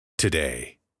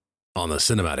Today on the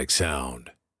Cinematic Sound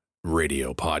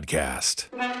Radio Podcast.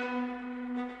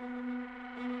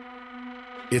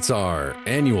 It's our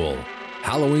annual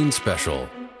Halloween special.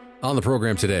 On the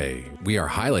program today, we are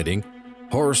highlighting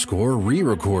horror score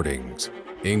re-recordings,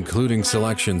 including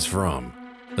selections from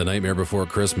The Nightmare Before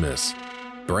Christmas,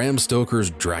 Bram Stoker's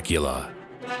Dracula,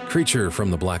 Creature from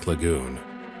the Black Lagoon,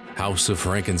 House of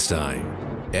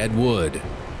Frankenstein, Ed Wood,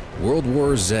 World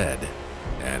War Z,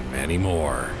 and many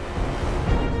more.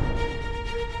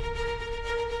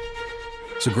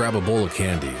 So grab a bowl of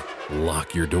candy,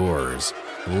 lock your doors,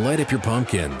 light up your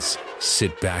pumpkins,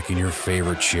 sit back in your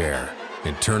favorite chair,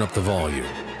 and turn up the volume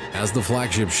as the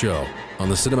flagship show on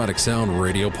the Cinematic Sound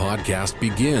Radio Podcast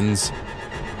begins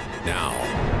now.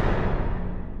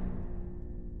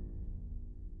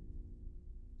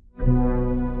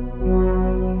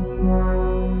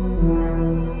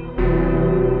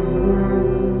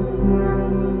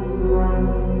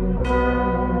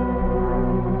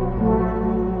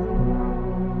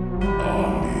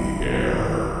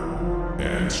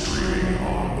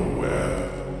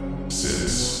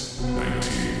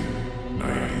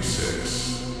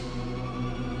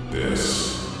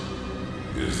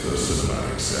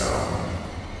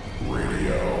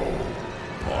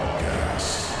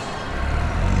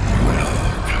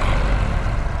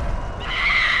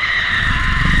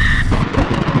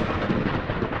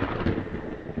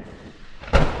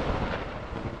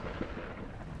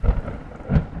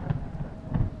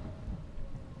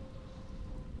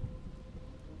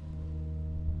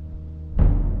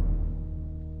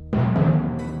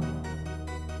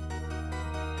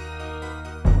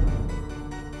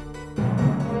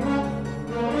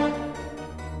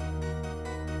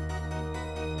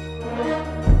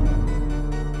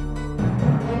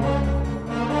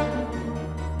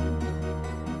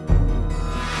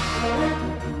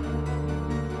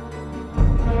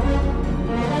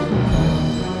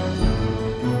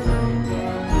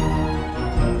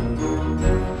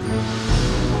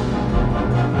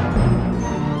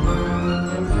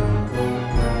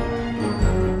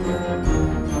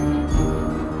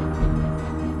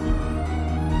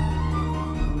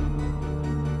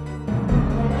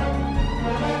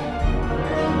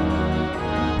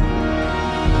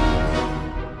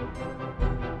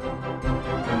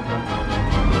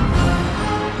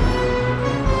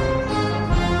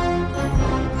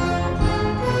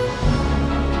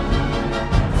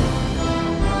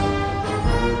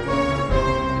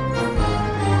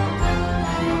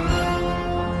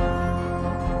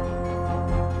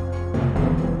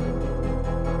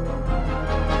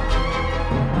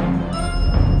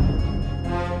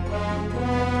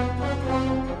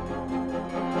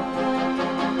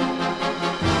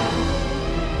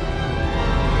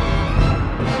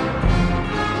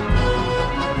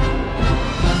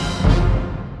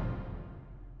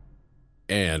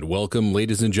 Welcome,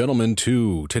 ladies and gentlemen,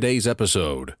 to today's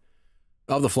episode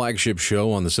of the flagship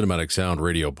show on the Cinematic Sound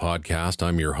Radio Podcast.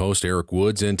 I'm your host, Eric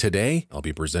Woods, and today I'll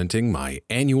be presenting my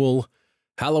annual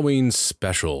Halloween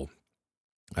special.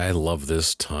 I love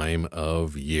this time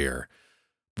of year.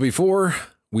 Before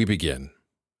we begin,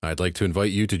 I'd like to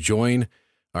invite you to join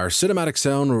our Cinematic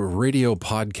Sound Radio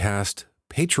Podcast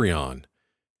Patreon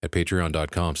at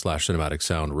patreon.com/Cinematic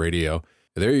Sound Radio.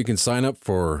 There you can sign up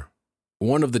for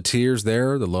one of the tiers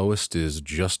there. The lowest is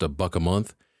just $1 a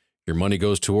month. Your money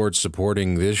goes towards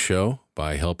supporting this show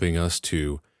by helping us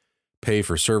to pay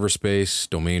for server space,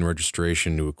 domain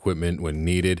registration, new equipment when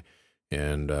needed,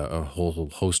 and a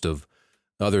whole host of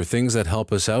other things that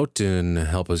help us out and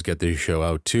help us get this show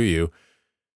out to you.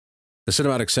 The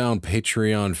Cinematic Sound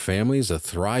Patreon family is a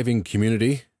thriving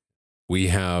community. We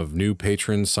have new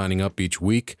patrons signing up each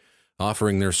week,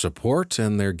 offering their support,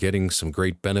 and they're getting some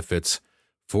great benefits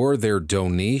for their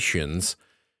donations,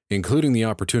 including the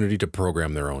opportunity to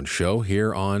program their own show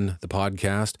here on the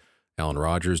podcast. Alan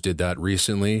Rogers did that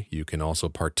recently. You can also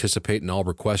participate in all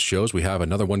request shows. We have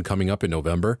another one coming up in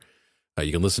November.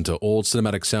 You can listen to old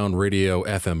Cinematic Sound Radio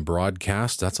FM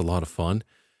broadcasts. That's a lot of fun.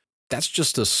 That's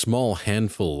just a small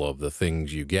handful of the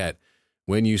things you get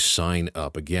when you sign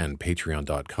up. Again,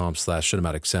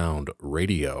 patreon.com/Cinematic Sound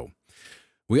Radio.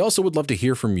 We also would love to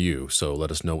hear from you, so let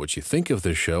us know what you think of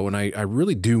this show, and I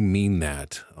really do mean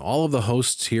that. All of the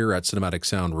hosts here at Cinematic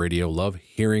Sound Radio love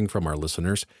hearing from our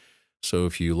listeners, so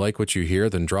if you like what you hear,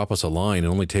 then drop us a line. It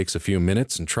only takes a few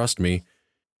minutes, and trust me,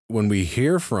 when we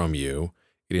hear from you,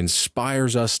 it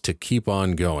inspires us to keep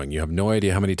on going. You have no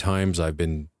idea how many times I've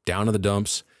been down in the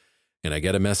dumps, and I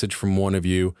get a message from one of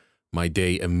you, my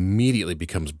day immediately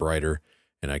becomes brighter,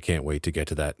 and I can't wait to get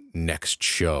to that next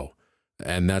show.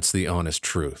 And that's the honest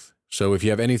truth. So if you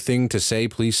have anything to say,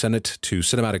 please send it to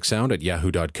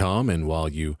cinematicsound@yahoo.com. And while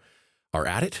you are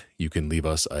at it, you can leave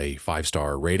us a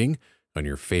 5-star rating on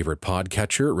your favorite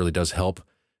podcatcher. It really does help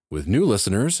with new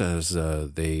listeners as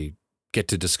they get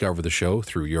to discover the show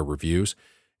through your reviews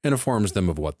and informs them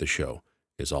of what the show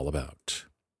is all about.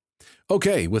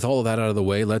 Okay, with all of that out of the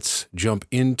way, let's jump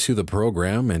into the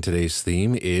program. And today's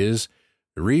theme is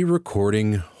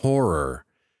re-recording horror.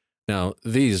 Now,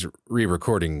 these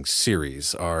re-recording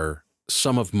series are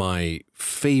some of my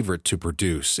favorite to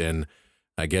produce, and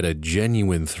I get a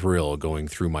genuine thrill going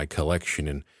through my collection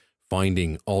and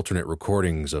finding alternate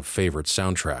recordings of favorite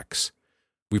soundtracks.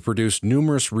 We produce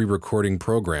numerous re-recording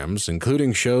programs,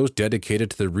 including shows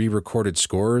dedicated to the re-recorded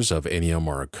scores of Ennio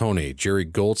Morricone, Jerry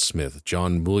Goldsmith,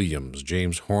 John Williams,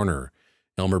 James Horner,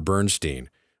 Elmer Bernstein.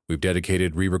 We've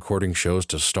dedicated re-recording shows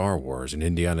to Star Wars and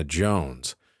Indiana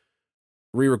Jones.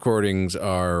 Re-recordings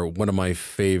are one of my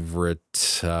favorite,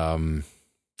 it's not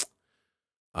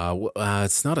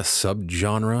a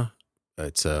subgenre.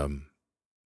 It's one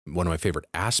of my favorite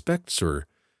aspects or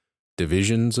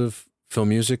divisions of film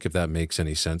music, if that makes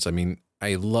any sense. I mean,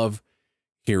 I love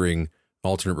hearing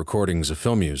alternate recordings of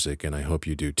film music, and I hope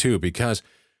you do too, because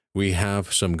we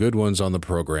have some good ones on the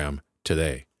program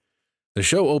today. The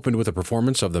show opened with a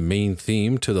performance of the main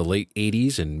theme to the late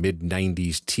 80s and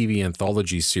mid-90s TV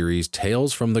anthology series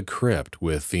Tales from the Crypt,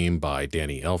 with theme by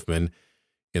Danny Elfman.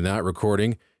 In that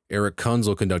recording, Eric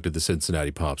Kunzel conducted the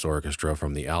Cincinnati Pops Orchestra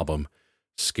from the album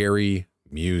Scary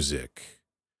Music.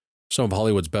 Some of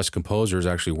Hollywood's best composers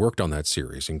actually worked on that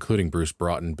series, including Bruce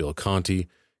Broughton, Bill Conti,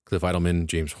 Cliff Eidelman,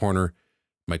 James Horner,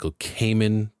 Michael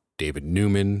Kamen, David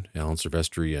Newman, Alan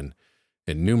Silvestri, and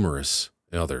numerous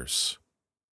others.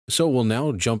 So we'll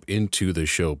now jump into the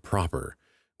show proper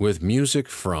with music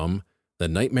from The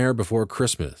Nightmare Before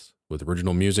Christmas, with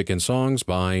original music and songs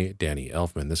by Danny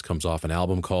Elfman. This comes off an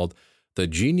album called The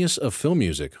Genius of Film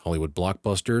Music, Hollywood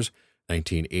Blockbusters,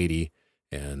 1980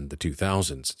 and the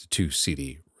 2000s. It's a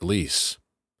 2-CD release.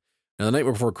 Now, The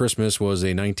Nightmare Before Christmas was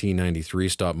a 1993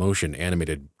 stop-motion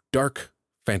animated dark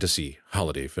fantasy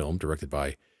holiday film directed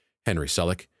by Henry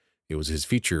Selick. It was his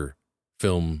feature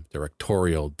film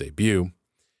directorial debut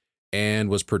and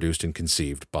was produced and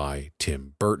conceived by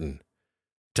Tim Burton.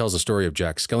 It tells the story of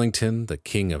Jack Skellington, the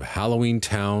king of Halloween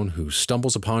Town, who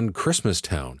stumbles upon Christmas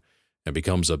Town and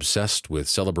becomes obsessed with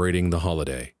celebrating the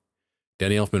holiday.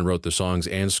 Danny Elfman wrote the songs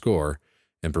and score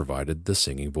and provided the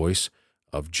singing voice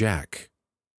of Jack.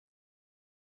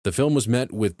 The film was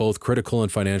met with both critical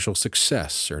and financial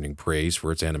success, earning praise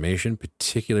for its animation,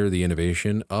 particularly the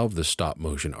innovation of the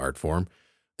stop-motion art form,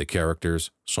 the characters,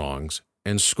 songs,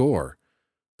 and score.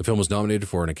 The film was nominated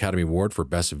for an Academy Award for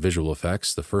Best Visual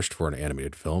Effects, the first for an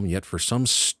animated film, yet for some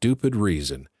stupid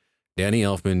reason, Danny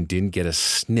Elfman didn't get a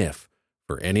sniff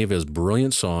for any of his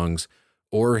brilliant songs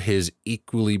or his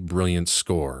equally brilliant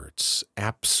score. It's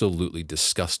absolutely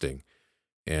disgusting,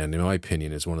 and in my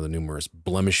opinion is one of the numerous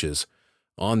blemishes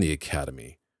on the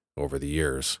Academy over the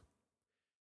years.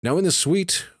 Now in the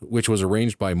suite, which was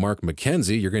arranged by Mark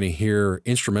McKenzie, you're going to hear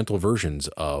instrumental versions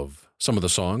of some of the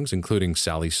songs, including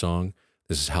Sally's song,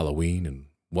 This Is Halloween, and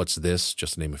What's This,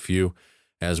 just to name a few,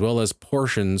 as well as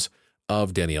portions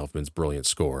of Danny Elfman's brilliant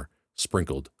score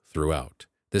sprinkled throughout.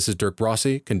 This is Dirk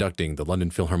Rossi conducting the London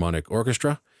Philharmonic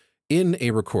Orchestra in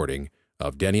a recording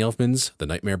of Danny Elfman's The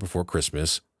Nightmare Before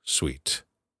Christmas Suite.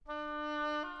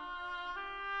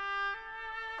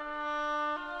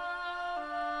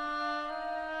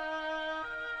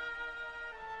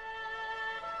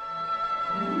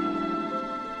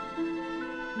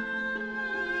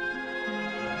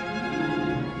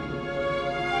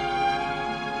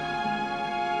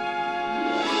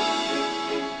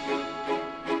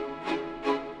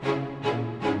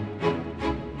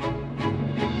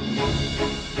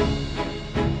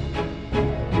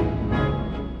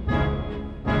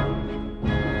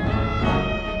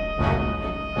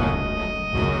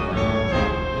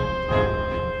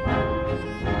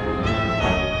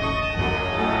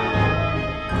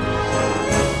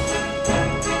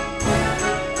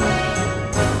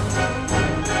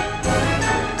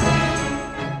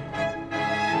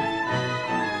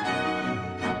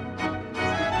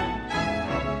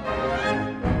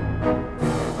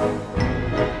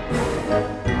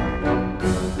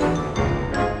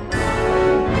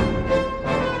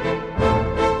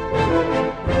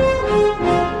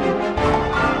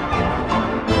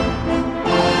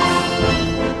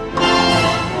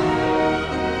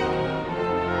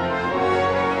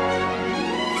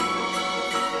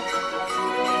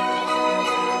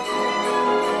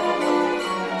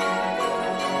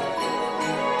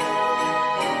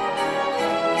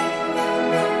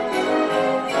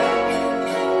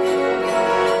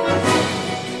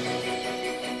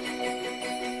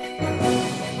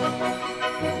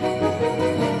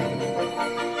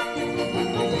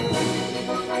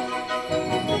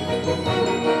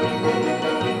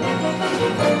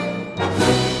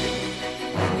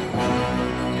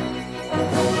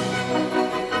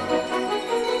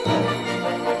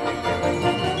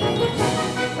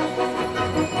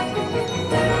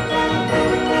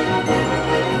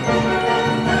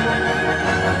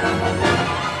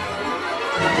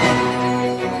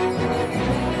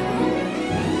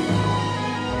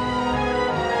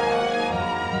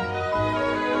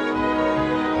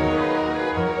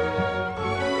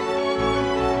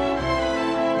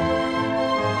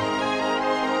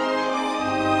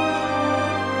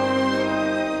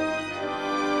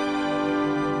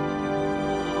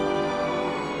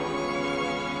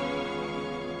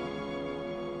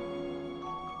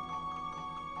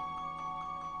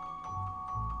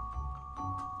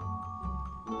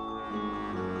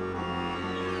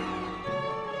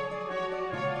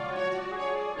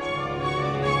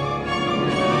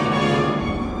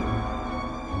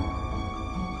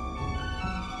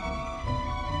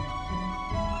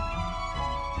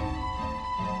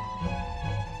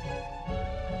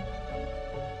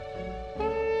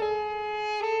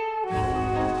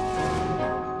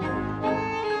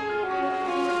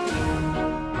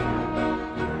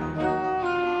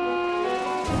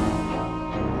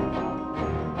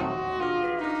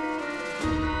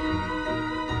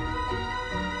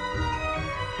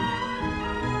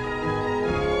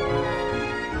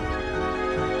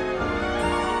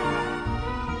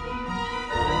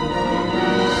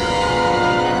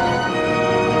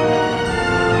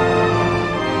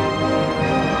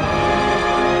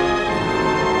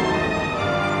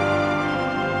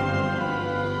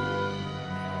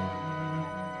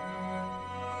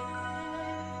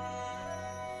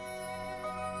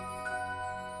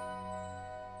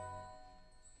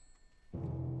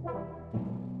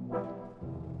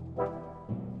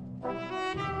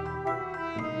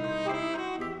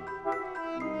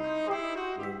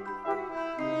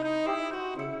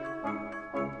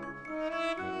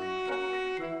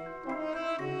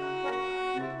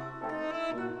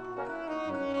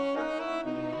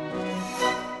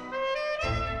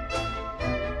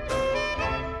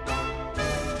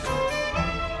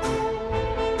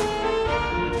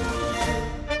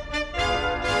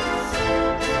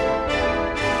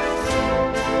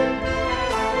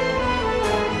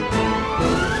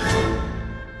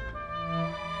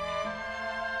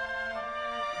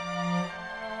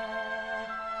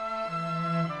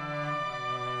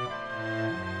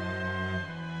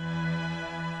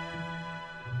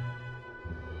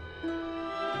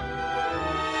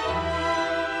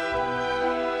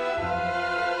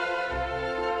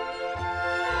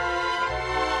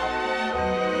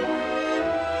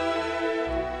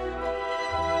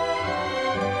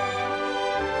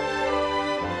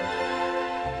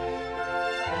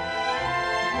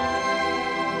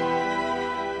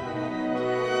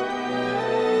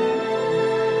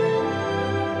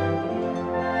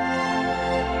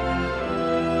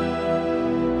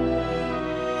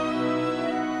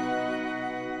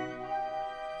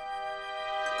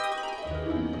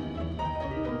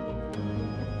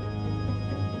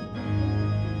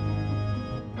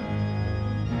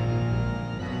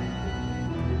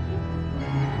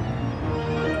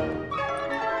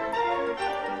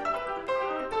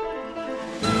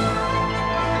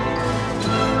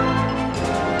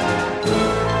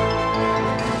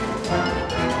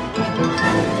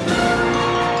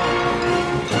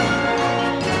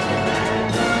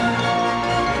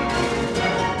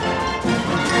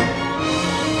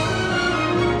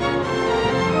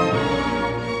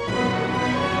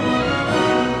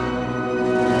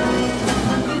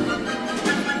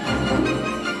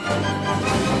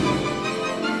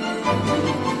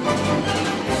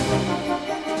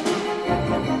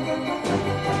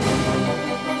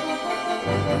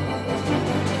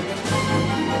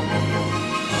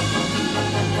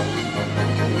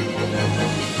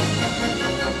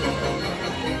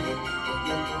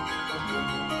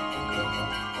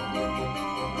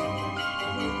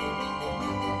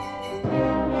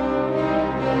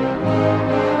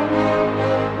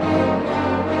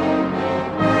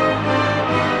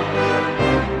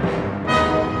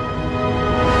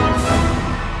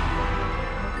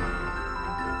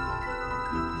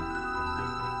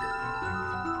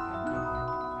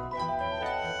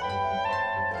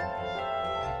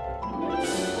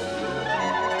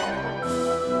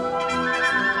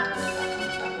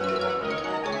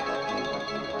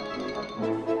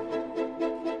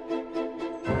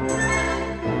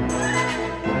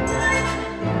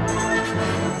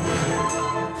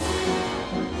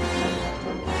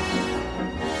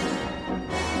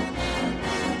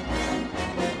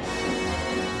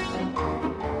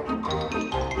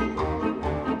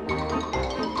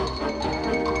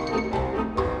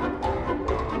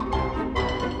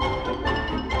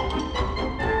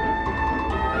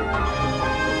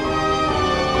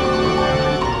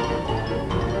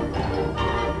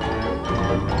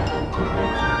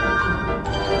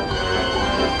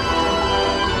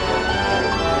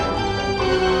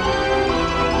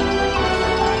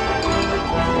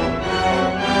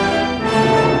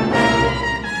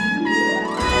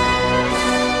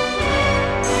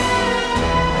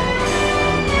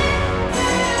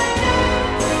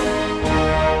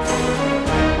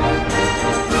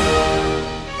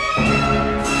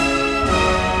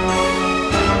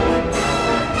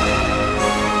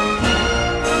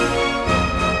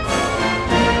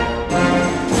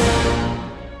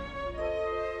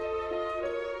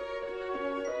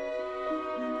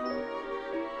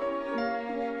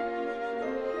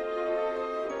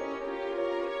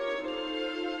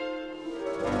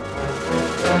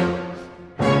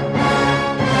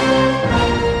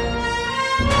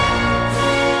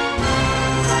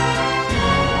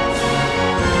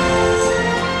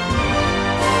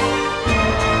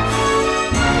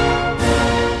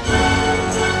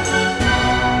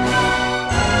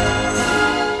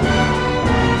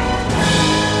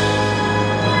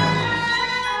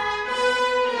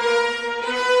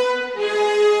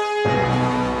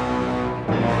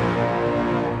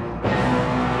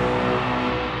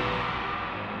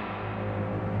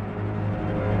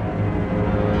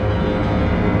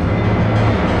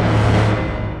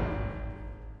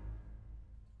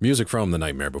 music from The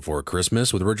Nightmare Before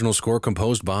Christmas with original score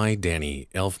composed by Danny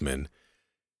Elfman.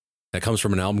 That comes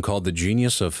from an album called The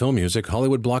Genius of Film Music,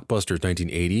 Hollywood Blockbusters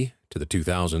 1980 to the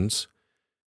 2000s.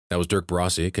 That was Dirk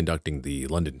Barassi conducting the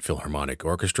London Philharmonic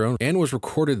Orchestra and was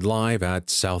recorded live at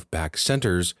Southbank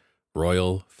Centre's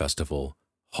Royal Festival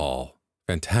Hall.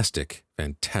 Fantastic,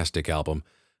 fantastic album.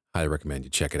 Highly recommend you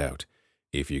check it out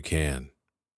if you can.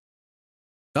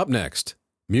 Up next,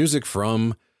 music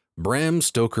from Bram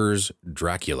Stoker's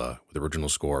Dracula with original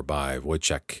score by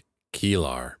Wojciech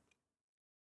Kilar.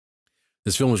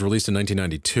 This film was released in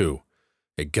 1992,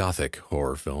 a gothic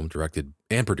horror film directed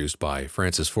and produced by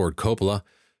Francis Ford Coppola,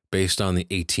 based on the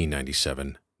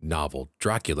 1897 novel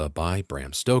Dracula by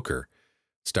Bram Stoker.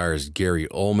 Stars Gary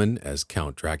Oldman as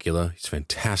Count Dracula. He's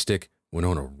fantastic.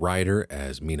 Winona Ryder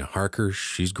as Mina Harker.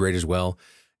 She's great as well.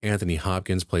 Anthony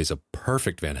Hopkins plays a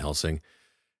perfect Van Helsing.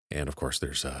 And of course,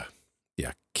 there's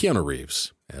Keanu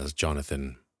Reeves as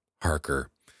Jonathan Harker.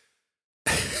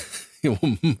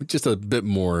 Just a bit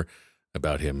more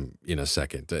about him in a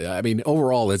second. I mean,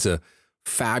 overall, it's a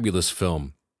fabulous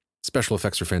film. Special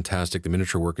effects are fantastic. The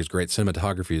miniature work is great.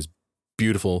 Cinematography is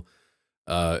beautiful.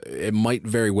 It might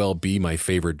very well be my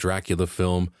favorite Dracula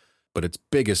film, but its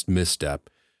biggest misstep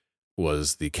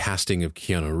was the casting of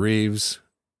Keanu Reeves,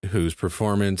 whose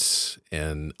performance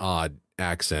and odd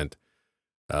accent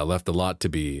left a lot to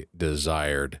be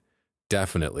desired.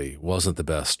 Definitely wasn't the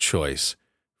best choice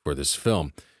for this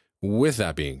film. With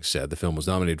that being said, the film was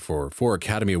nominated for 4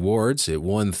 Academy Awards. It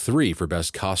won 3 for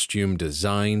Best Costume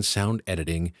Design, Sound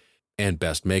Editing, and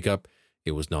Best Makeup.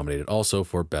 It was nominated also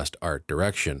for Best Art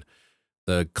Direction.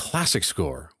 The classic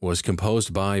score was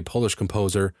composed by Polish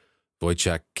composer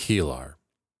Wojciech Kilar.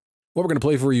 What we're going to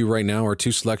play for you right now are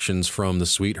 2 selections from the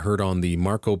suite heard on the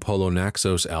Marco Polo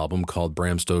Naxos album called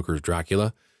Bram Stoker's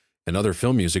Dracula and other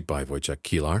film music by Wojciech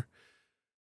Kilar.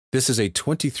 This is a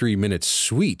 23-minute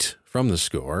suite from the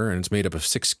score, and it's made up of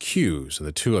 6 cues. And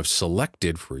the 2 I've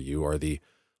selected for you are the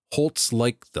Holtz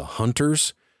Like the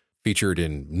Hunters, featured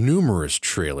in numerous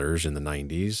trailers in the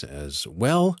 90s. As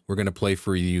well, we're going to play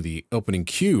for you the opening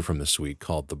cue from the suite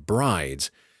called The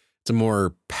Brides. It's a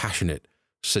more passionate,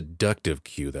 seductive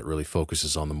cue that really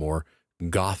focuses on the more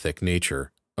gothic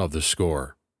nature of the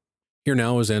score. Here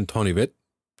now is Antoni Witt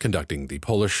conducting the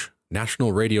Polish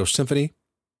National Radio Symphony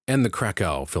and the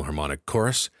Krakow Philharmonic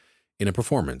Chorus in a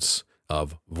performance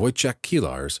of Wojciech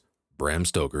Kilar's Bram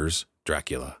Stoker's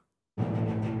Dracula.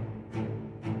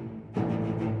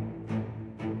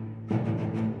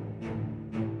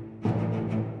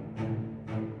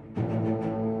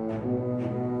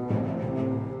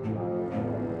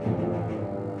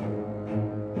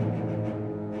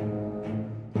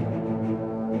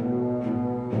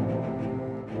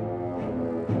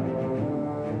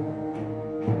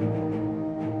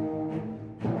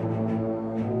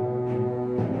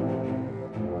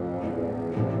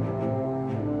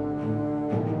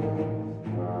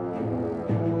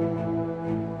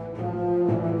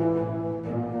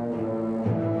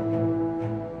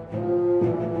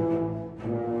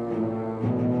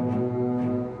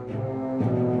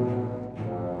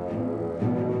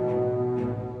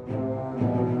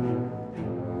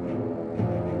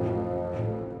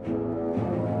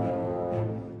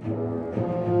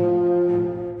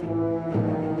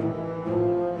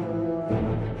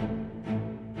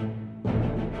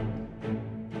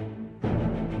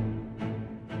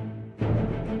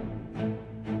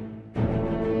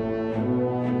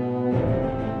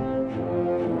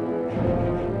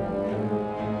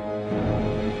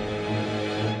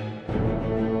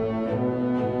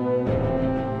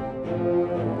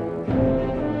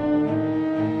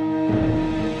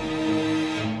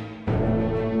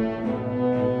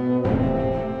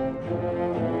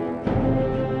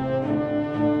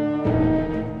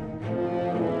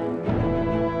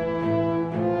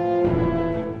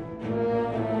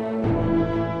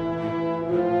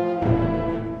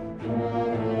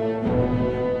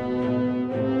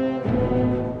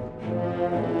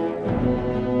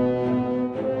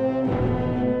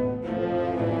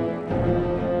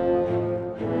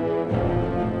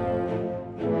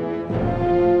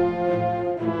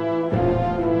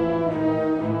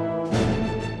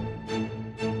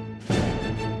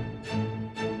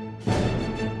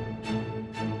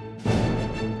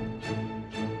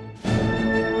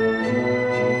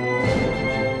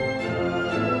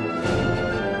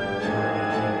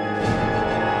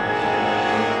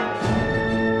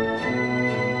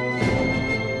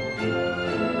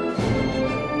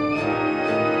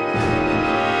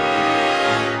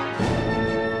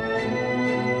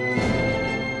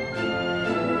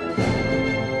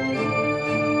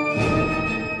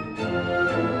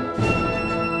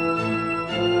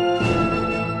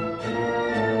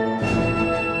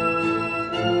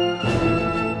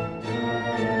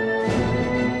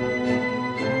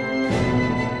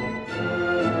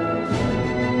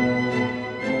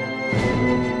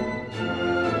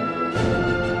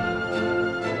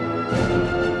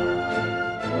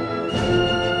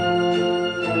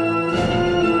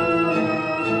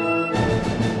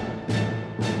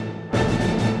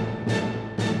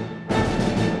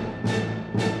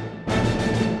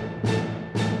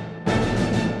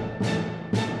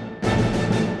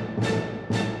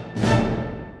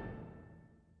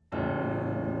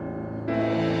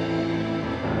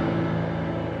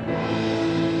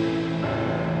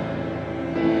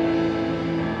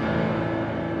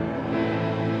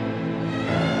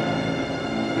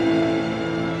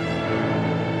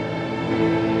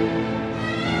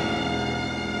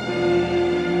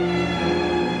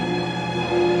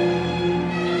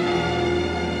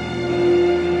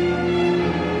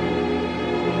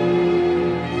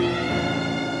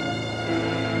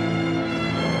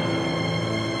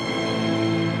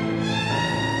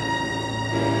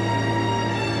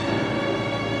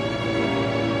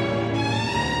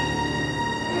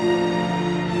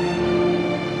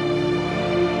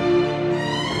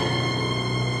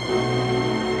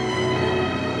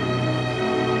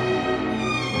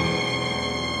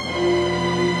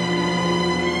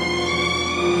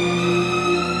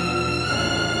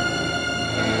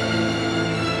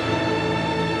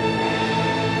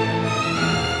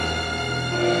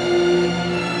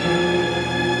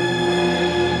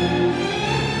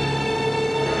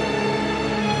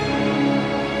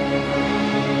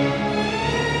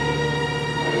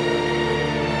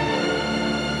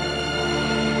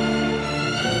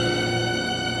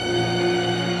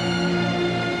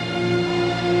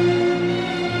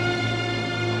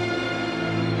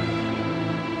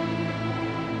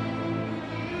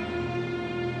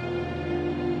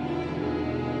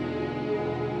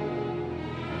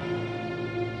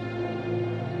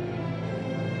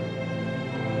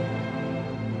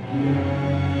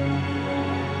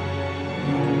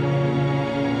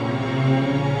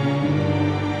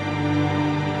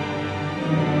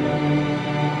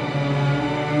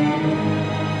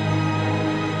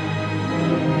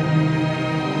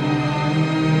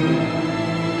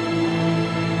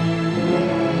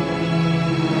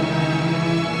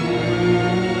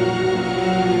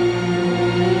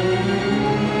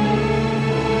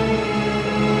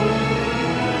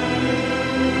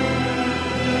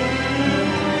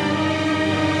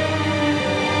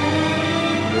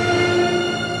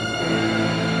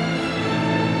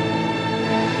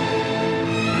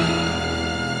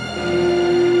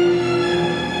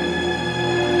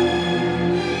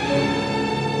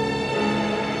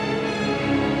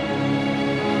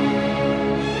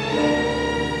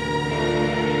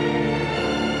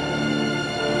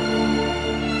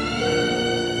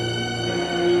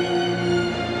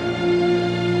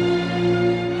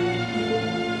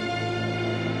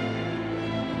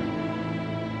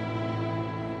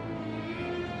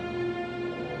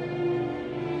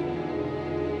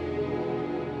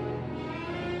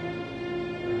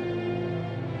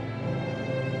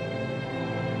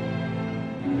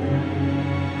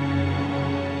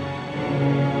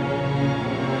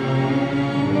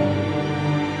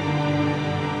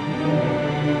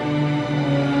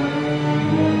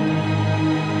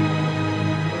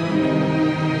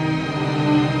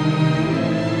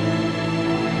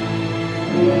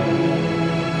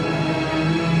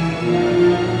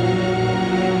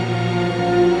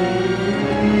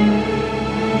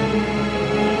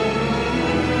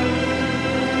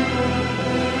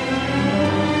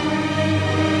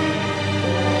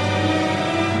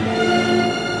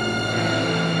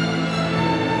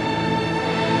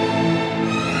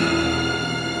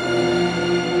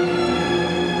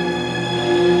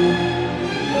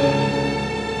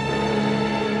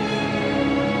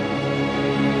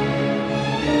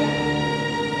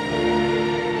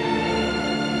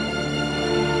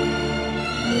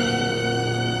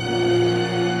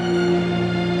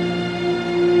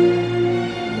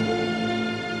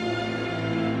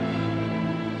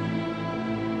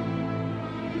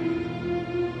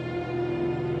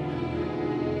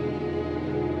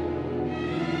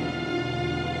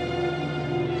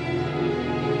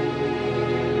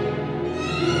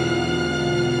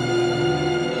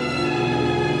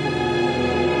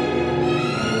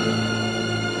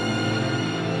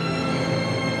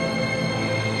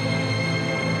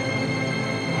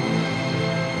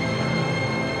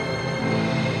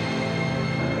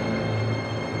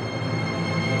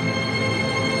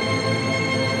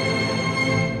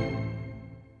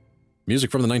 Music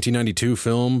from the 1992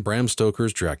 film Bram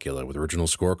Stoker's Dracula, with original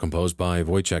score composed by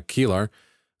Wojciech Kilar.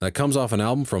 That comes off an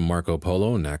album from Marco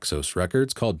Polo and Naxos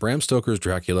Records called Bram Stoker's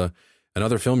Dracula, and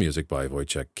other film music by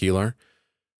Wojciech Kilar,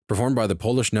 performed by the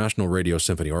Polish National Radio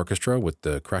Symphony Orchestra with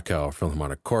the Krakow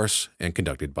Philharmonic Chorus, and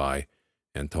conducted by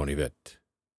Antoni Witt.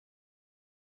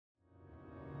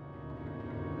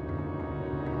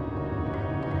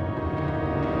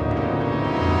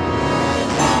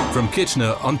 From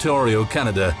Kitchener, Ontario,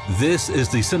 Canada, this is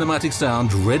the Cinematic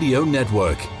Sound Radio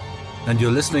Network, and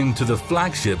you're listening to The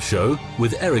Flagship Show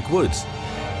with Eric Woods.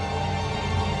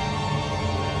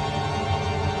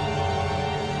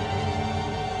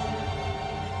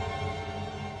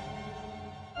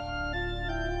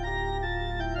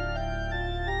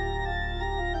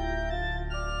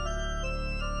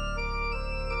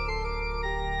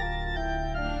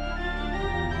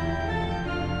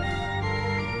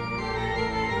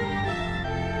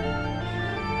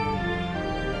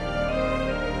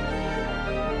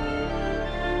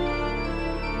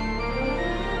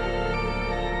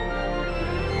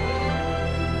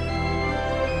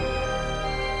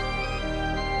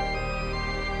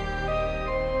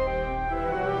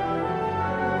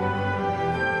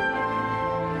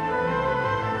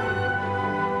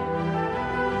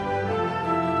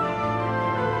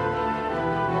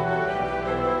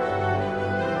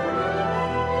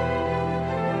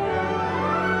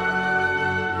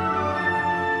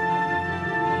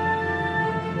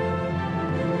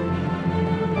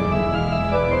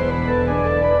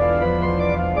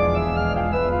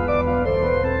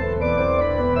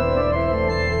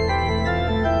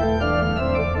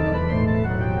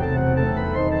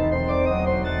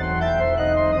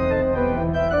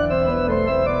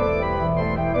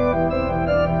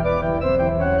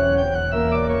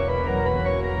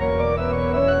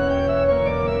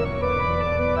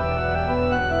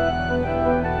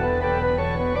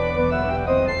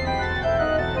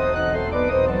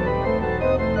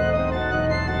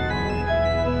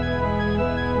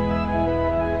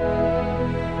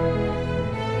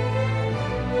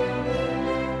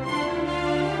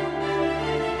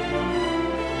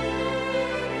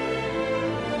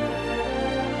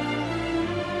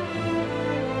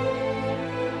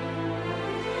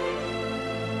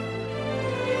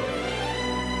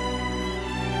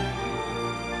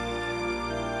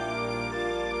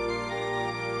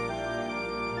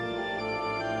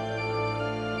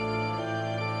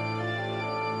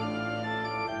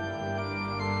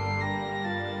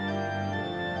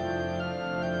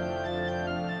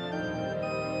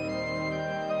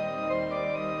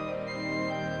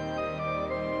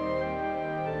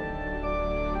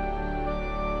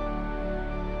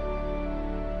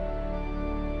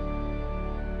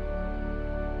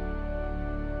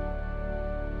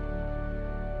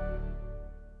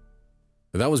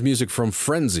 That was music from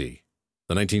Frenzy,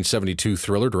 the 1972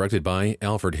 thriller directed by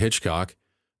Alfred Hitchcock.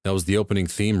 That was the opening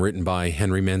theme written by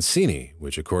Henry Mancini,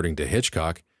 which, according to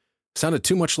Hitchcock, sounded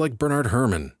too much like Bernard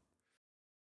Herrmann.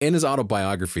 In his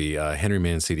autobiography, Henry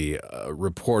Mancini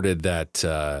reported that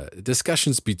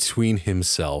discussions between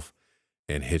himself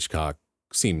and Hitchcock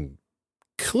seemed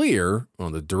clear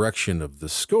on the direction of the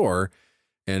score,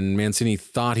 and Mancini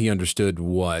thought he understood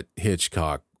what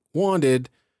Hitchcock wanted,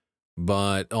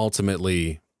 but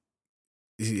ultimately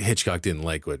Hitchcock didn't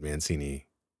like what Mancini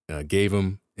gave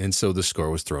him, and so the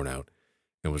score was thrown out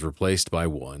and was replaced by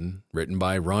one written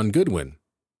by Ron Goodwin.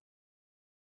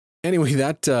 Anyway,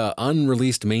 that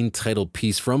unreleased main title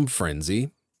piece from Frenzy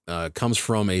comes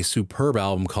from a superb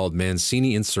album called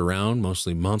Mancini in Surround,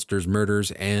 mostly monsters,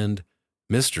 murders, and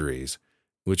mysteries,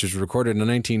 which was recorded in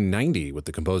 1990 with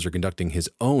the composer conducting his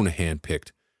own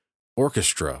hand-picked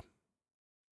orchestra.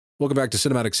 Welcome back to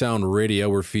Cinematic Sound Radio.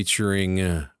 We're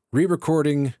featuring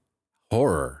re-recording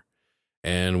horror.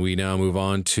 And we now move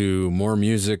on to more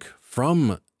music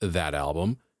from that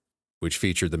album, which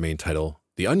featured the main title,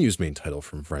 the unused main title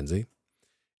from Frenzy.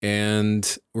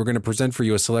 And we're going to present for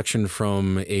you a selection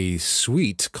from a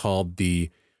suite called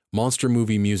the Monster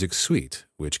Movie Music Suite,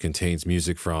 which contains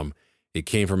music from It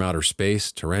Came From Outer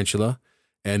Space, Tarantula,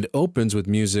 and opens with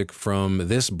music from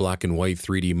this black and white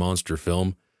 3D monster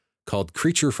film called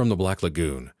Creature from the Black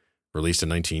Lagoon, released in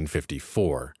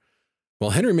 1954.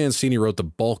 While Henry Mancini wrote the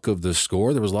bulk of the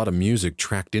score, there was a lot of music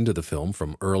tracked into the film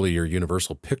from earlier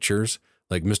Universal pictures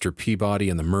like Mr. Peabody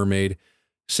and the Mermaid,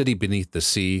 City Beneath the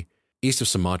Sea, East of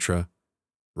Sumatra,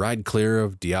 Ride Clear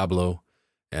of Diablo,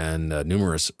 and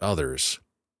numerous others.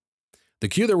 The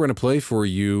cue that we're going to play for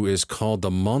you is called The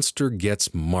Monster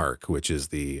Gets Mark, which is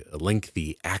the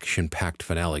lengthy, action-packed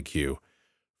finale cue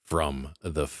from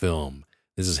the film.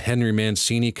 This is Henry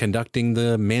Mancini conducting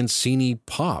the Mancini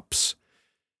Pops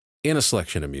in a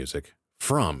selection of music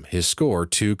from his score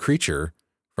to Creature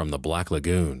from the Black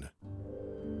Lagoon.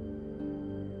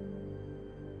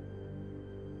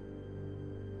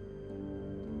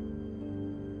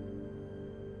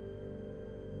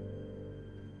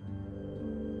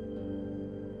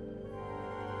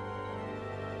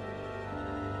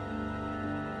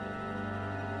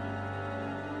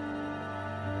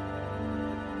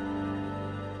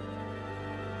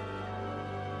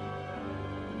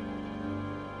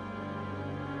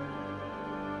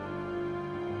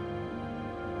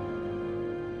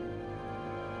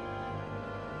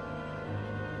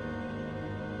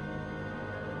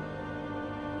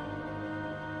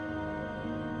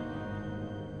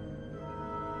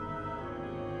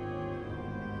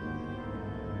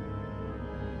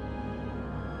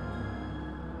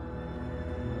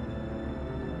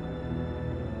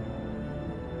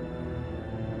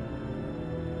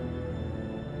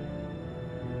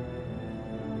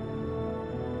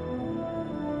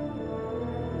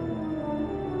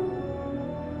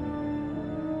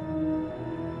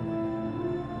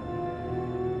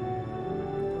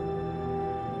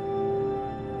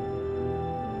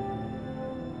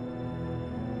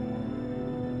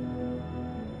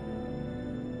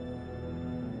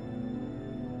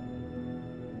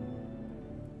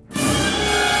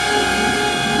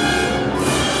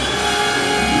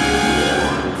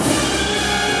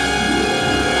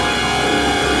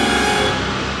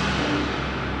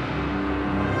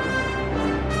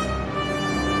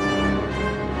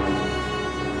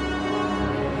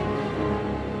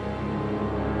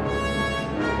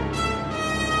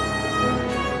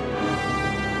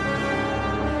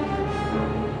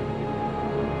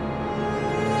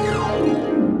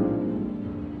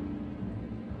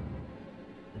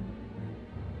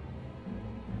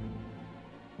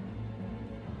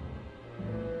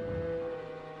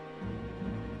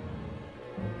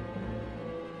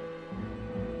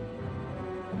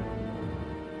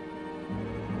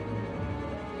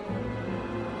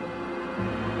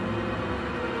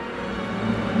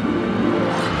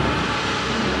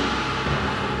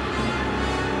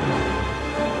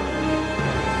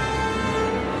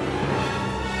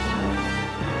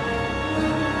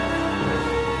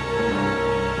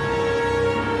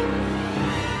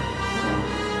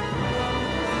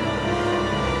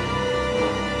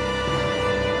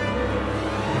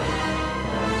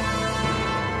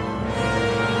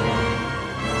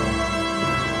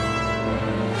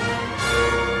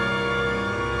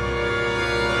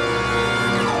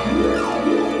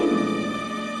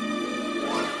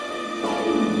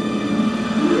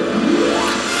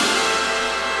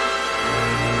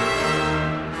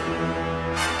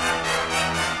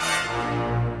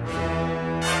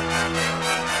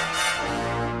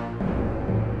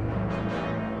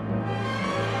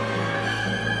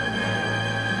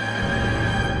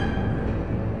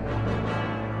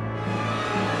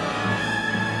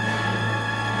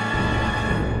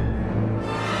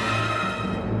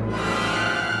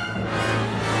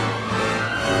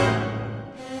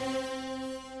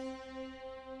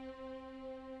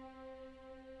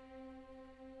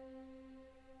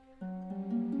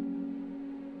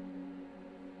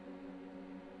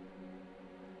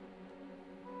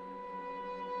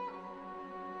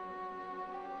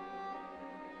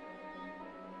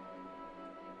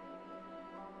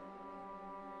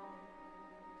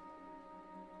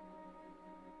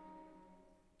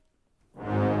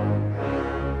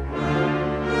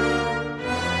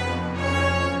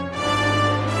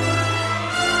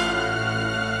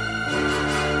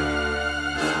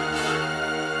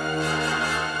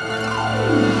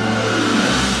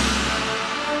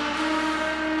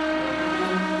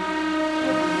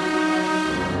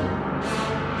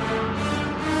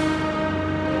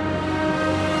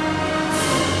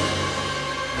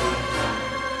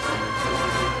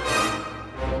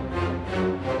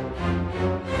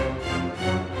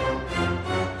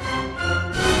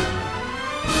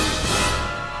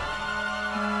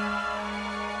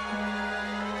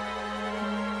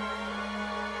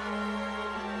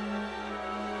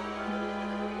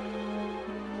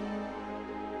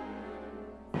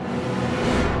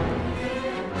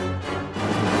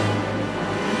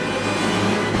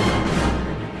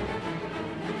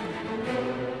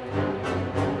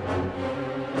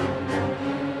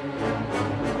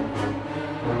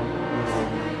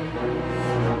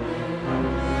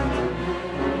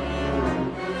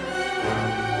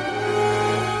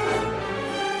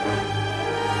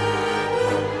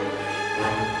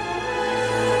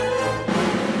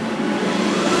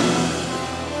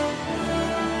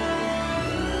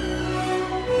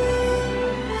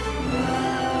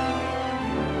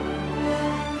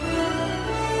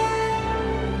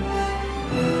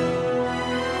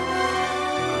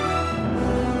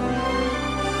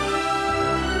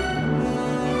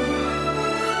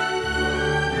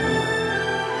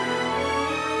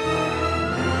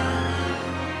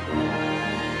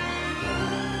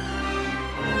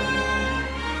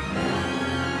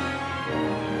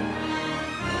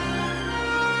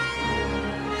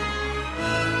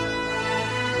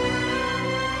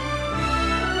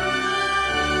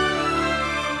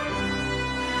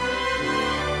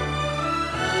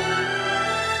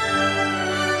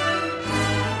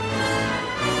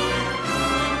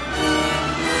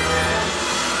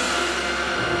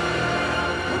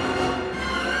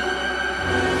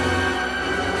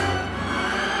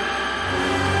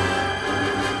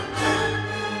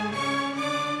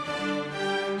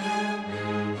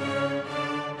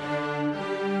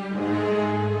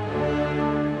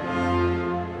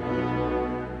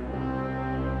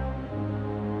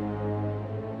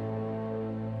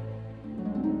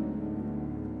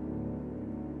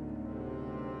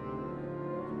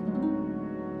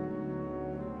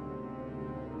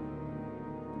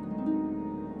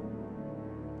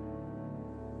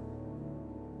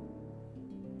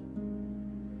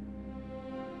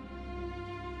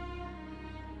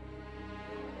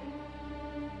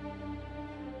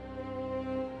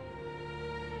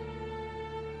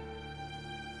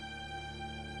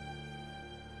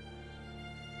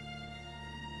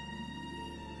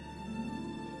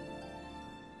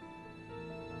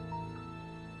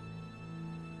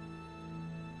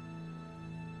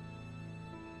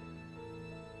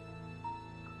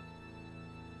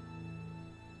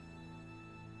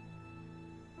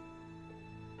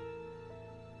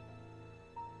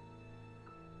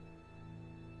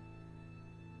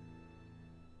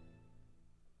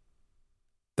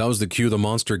 That was the cue. The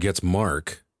Monster Gets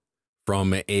Mark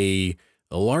from a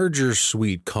larger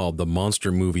suite called the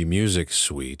Monster Movie Music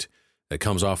Suite that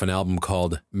comes off an album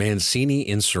called Mancini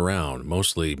in Surround,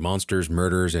 mostly monsters,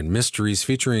 murders, and mysteries,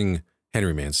 featuring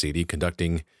Henry Mancini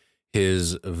conducting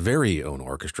his very own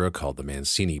orchestra called the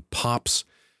Mancini Pops.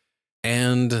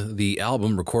 And the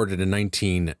album, recorded in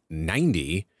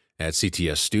 1990 at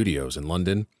CTS Studios in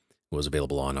London, was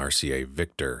available on RCA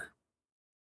Victor.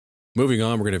 Moving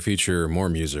on, we're going to feature more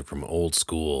music from old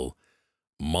school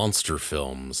monster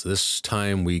films. This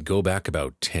time we go back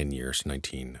about 10 years,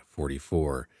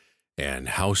 1944, and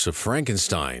House of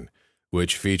Frankenstein,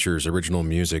 which features original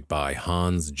music by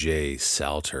Hans J.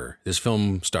 Salter. This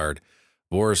film starred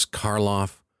Boris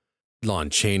Karloff, Lon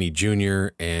Chaney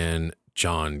Jr., and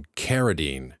John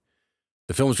Carradine.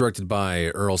 The film is directed by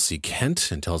Earl C.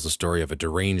 Kent and tells the story of a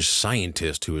deranged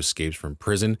scientist who escapes from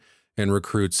prison and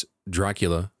recruits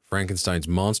Dracula, Frankenstein's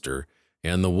monster,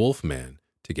 and the Wolfman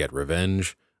to get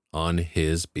revenge on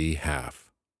his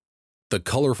behalf. The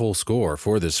colorful score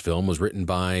for this film was written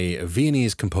by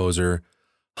Viennese composer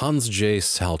Hans J.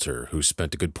 Salter, who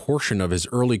spent a good portion of his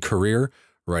early career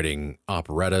writing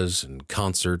operettas and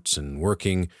concerts and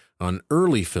working on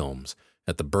early films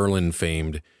at the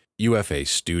Berlin-famed UFA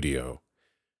studio.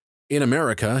 In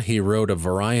America, he wrote a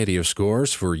variety of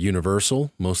scores for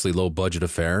Universal, mostly low-budget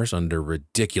affairs under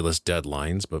ridiculous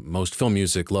deadlines, but most film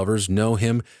music lovers know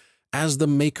him as the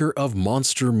maker of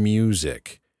monster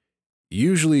music.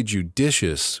 Usually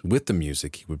judicious with the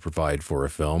music he would provide for a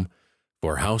film,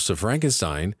 for House of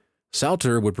Frankenstein,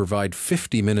 Salter would provide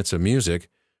 50 minutes of music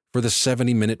for the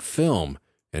 70-minute film,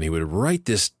 and he would write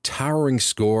this towering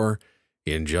score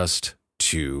in just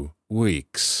 2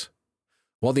 weeks.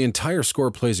 While the entire score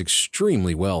plays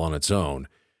extremely well on its own,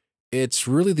 it's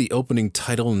really the opening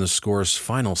title in the score's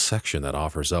final section that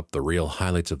offers up the real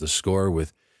highlights of the score,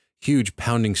 with huge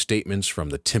pounding statements from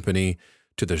the timpani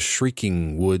to the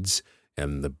shrieking woods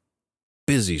and the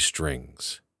busy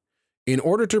strings. In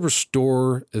order to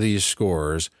restore these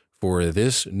scores for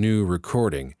this new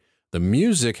recording, the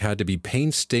music had to be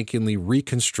painstakingly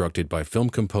reconstructed by film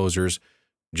composers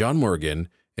John Morgan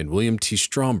and William T.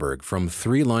 Stromberg from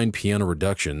 3-line piano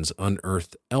reductions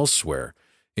unearthed elsewhere,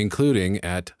 including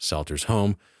at Salter's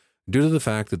home, due to the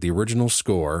fact that the original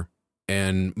score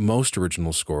and most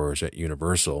original scores at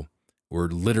Universal were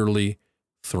literally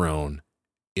thrown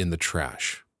in the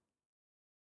trash.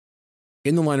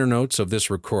 In the liner notes of this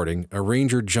recording,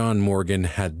 arranger John Morgan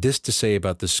had this to say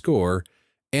about the score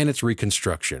and its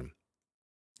reconstruction.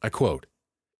 I quote,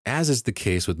 "As is the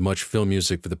case with much film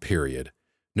music for the period,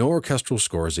 no orchestral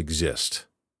scores exist.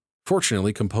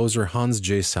 Fortunately, composer Hans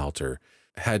J. Salter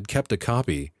had kept a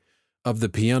copy of the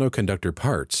piano conductor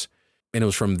parts, and it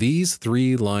was from these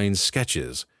 3-line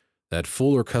sketches that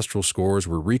full orchestral scores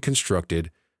were reconstructed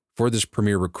for this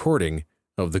premiere recording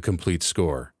of the complete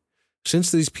score. Since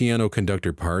these piano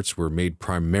conductor parts were made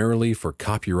primarily for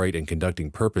copyright and conducting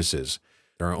purposes,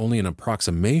 they are only an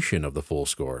approximation of the full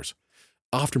scores.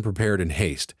 Often prepared in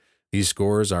haste, these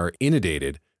scores are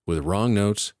inundated with wrong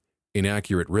notes,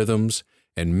 inaccurate rhythms,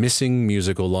 and missing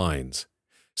musical lines.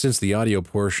 Since the audio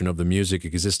portion of the music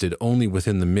existed only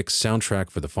within the mixed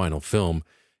soundtrack for the final film,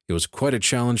 it was quite a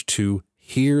challenge to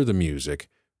hear the music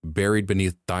buried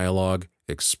beneath dialogue,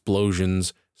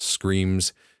 explosions,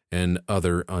 screams, and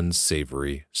other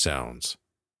unsavory sounds."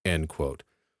 End quote.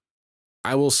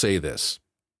 I will say this.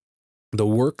 The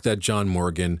work that John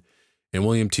Morgan and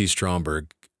William T.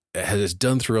 Stromberg has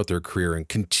done throughout their career and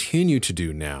continue to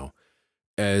do now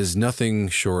is nothing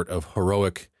short of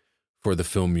heroic for the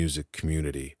film music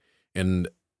community. And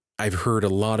I've heard a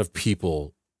lot of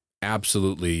people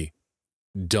absolutely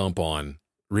dump on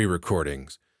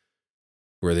re-recordings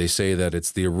where they say that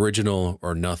it's the original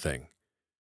or nothing.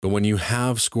 But when you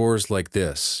have scores like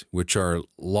this, which are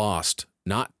lost,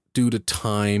 not due to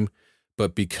time,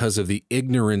 but because of the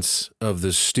ignorance of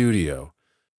the studio,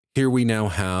 here we now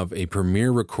have a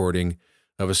premiere recording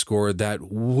of a score that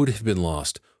would have been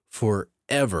lost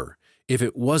forever if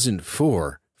it wasn't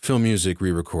for film music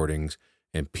re-recordings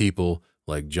and people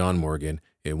like John Morgan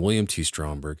and William T.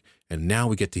 Stromberg. And now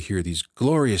we get to hear these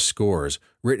glorious scores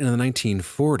written in the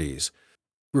 1940s,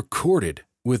 recorded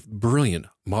with brilliant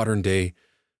modern-day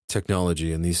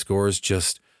technology. And these scores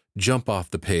just jump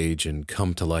off the page and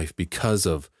come to life because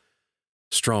of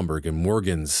Stromberg and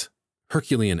Morgan's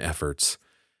Herculean efforts,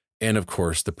 and of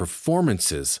course the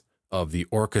performances of the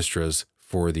orchestras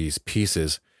for these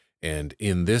pieces. And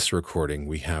in this recording,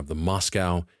 we have the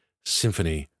Moscow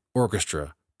Symphony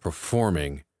Orchestra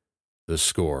performing the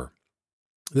score.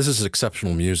 This is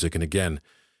exceptional music, and again,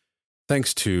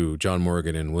 Thanks to John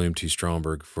Morgan and William T.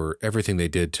 Stromberg for everything they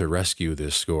did to rescue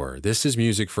this score. This is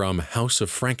music from House of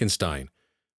Frankenstein,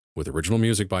 with original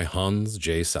music by Hans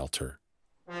J. Salter.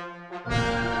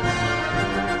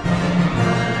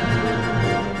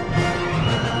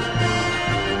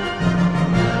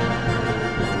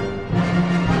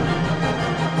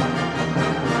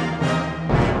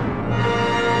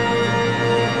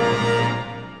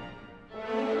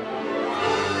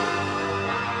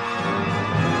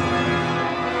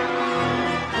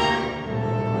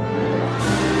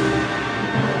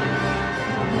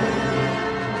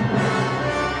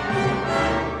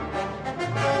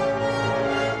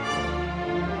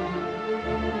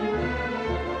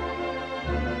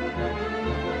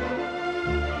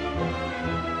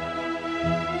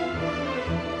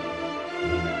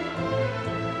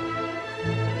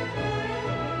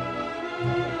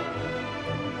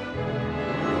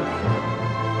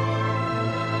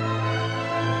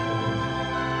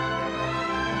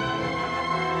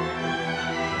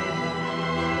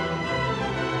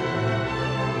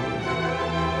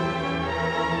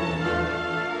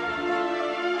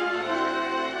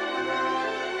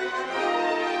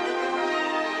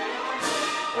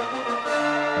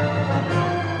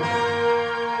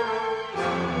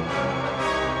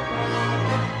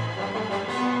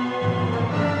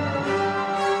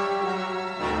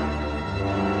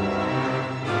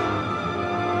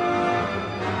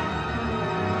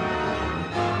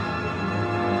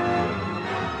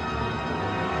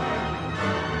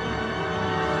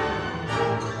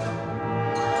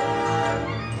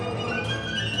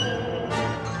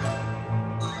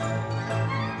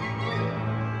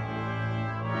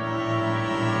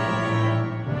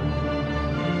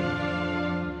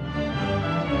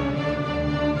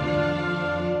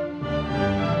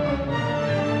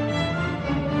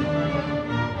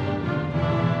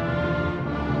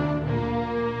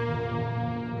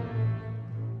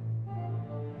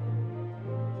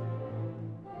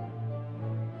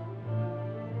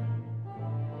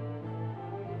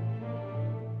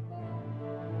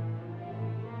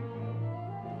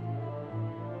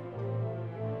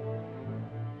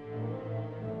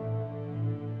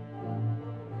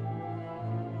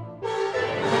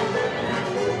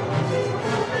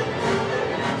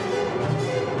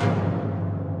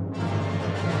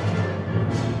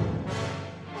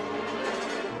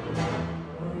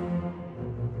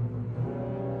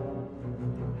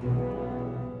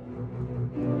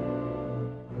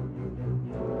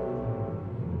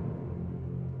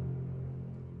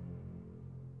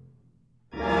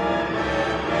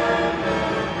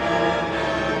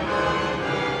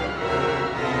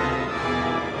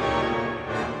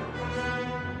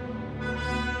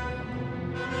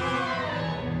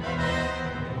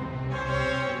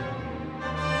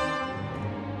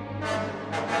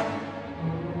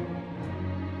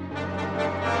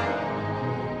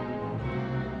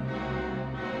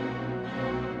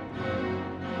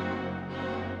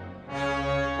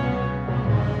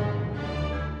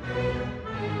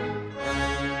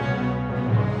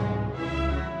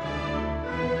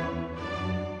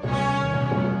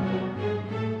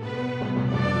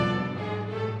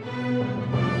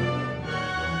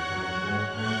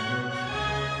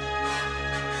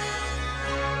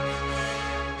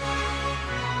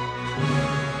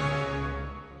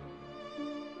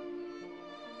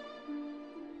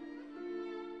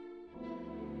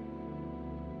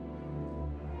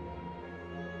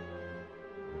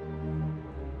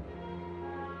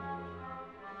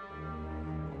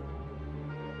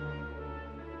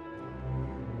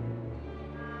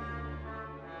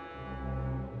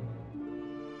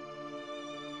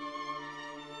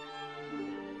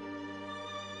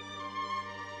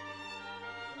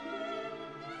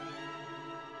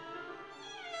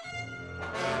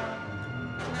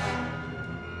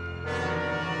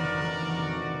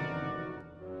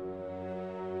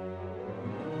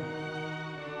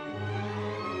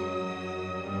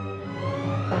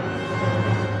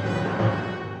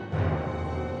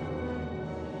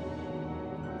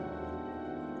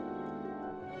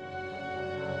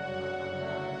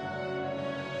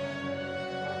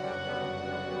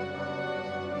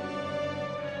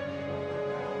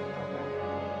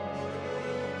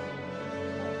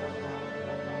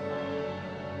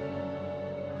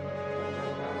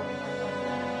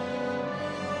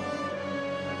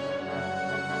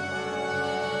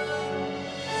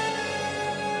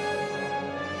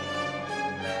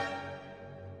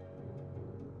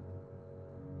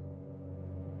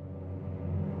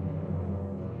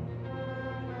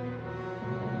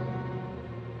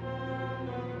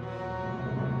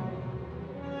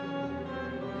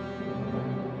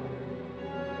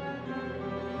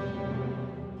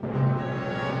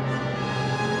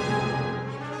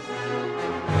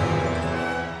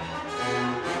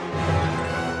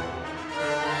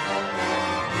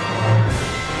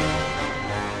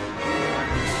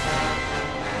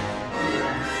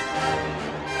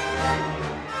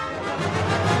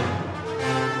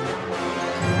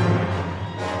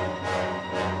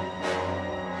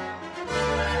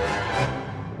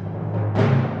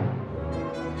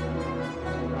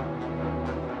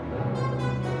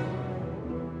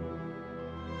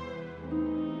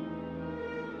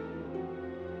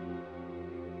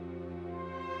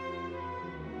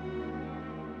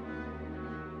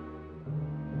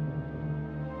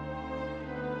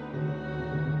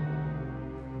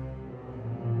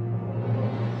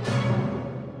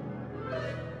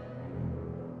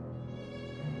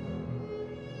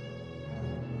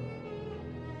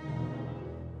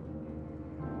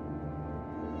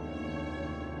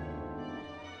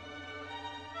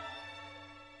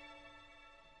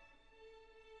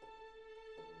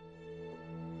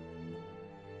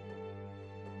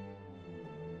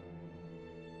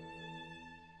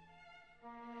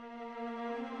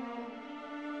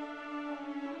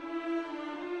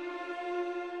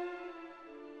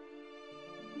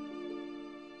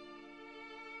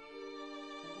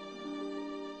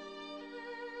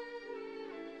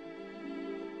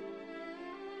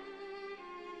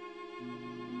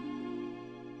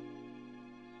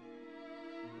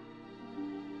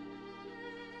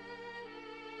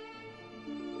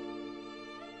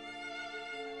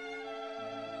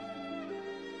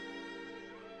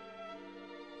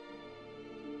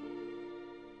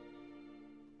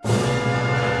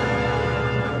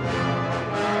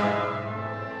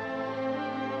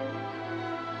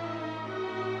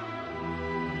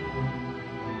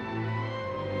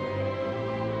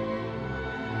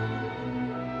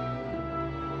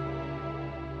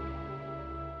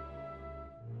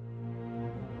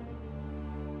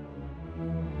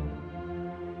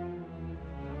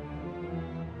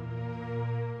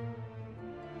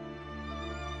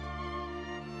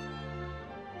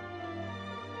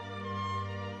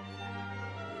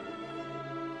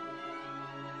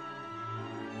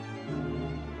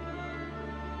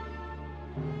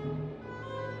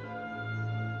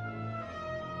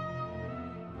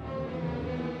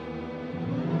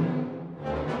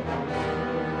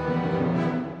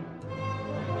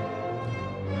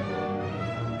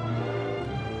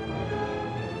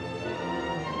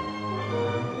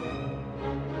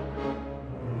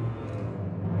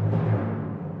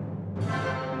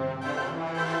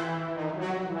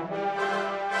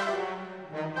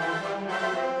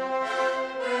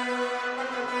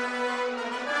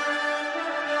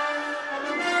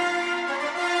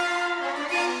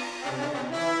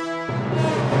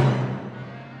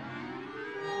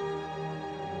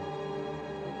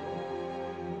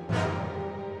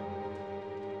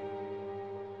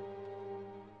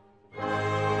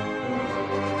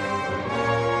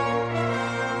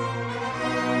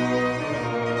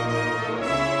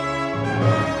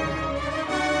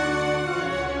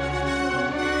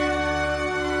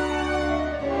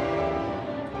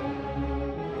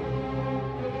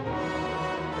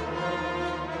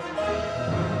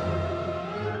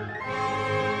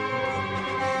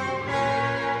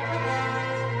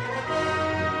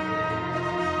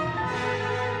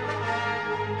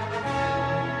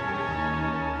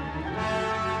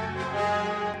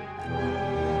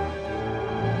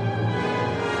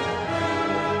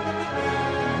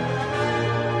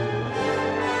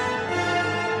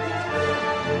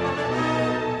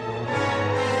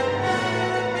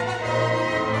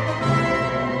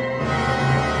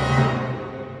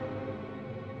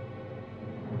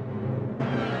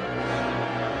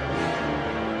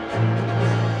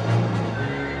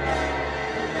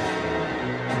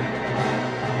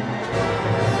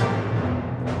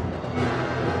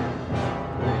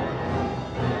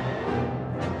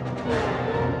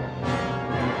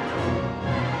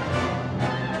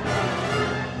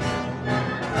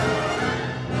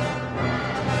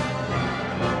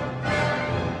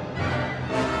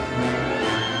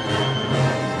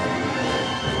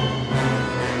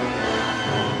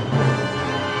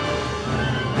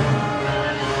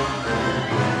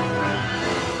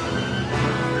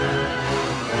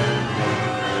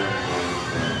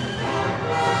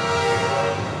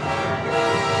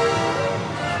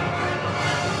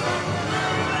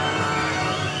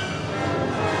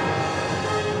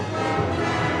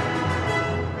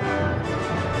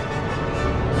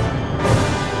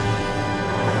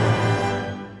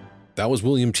 That was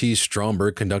William T.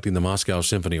 Stromberg conducting the Moscow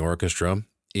Symphony Orchestra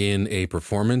in a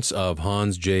performance of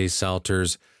Hans J.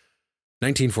 Salter's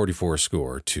 1944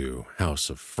 score to House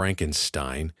of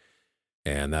Frankenstein.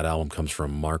 And that album comes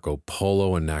from Marco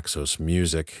Polo and Naxos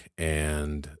Music.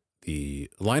 And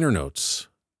the liner notes,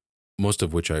 most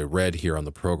of which I read here on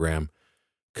the program,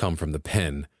 come from the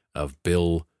pen of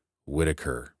Bill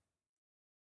Whitaker.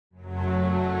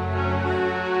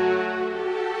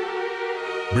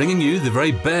 Bringing you the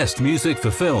very best music for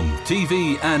film,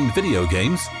 TV, and video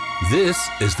games, this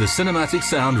is the Cinematic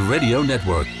Sound Radio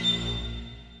Network.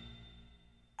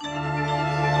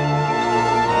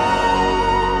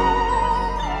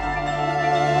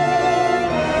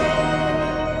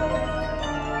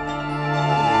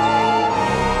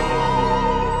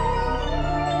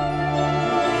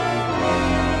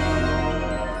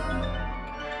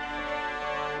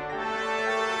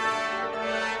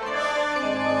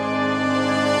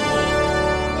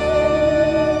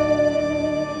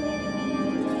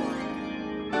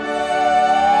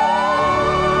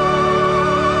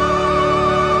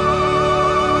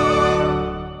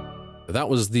 That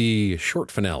was the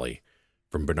short finale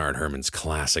from Bernard Herrmann's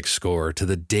classic score to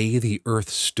The Day the Earth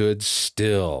Stood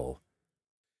Still.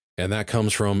 And that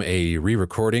comes from a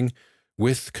re-recording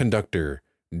with conductor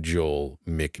Joel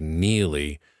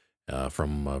McNeely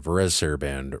from Varese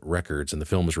Sarabande Records, and the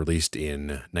film was released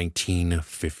in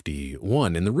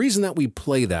 1951. And the reason that we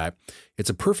play that, it's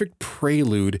a perfect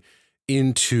prelude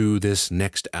into this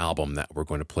next album that we're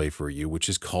going to play for you, which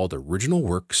is called Original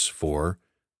Works for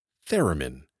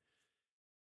Theremin.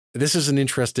 This is an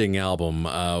interesting album,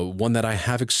 one that I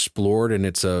have explored, and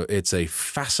it's a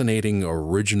fascinating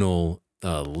original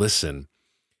listen.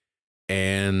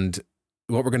 And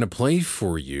what we're going to play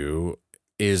for you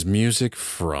is music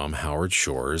from Howard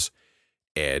Shore's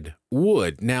Ed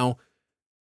Wood. Now,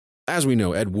 as we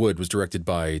know, Ed Wood was directed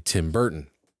by Tim Burton.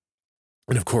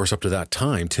 And of course, up to that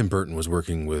time, Tim Burton was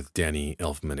working with Danny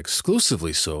Elfman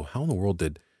exclusively. So how in the world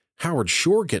did Howard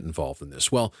Shore get involved in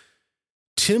this? Well,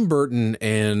 Tim Burton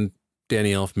and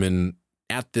Danny Elfman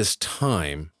at this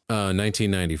time,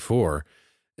 1994,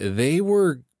 they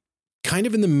were kind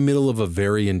of in the middle of a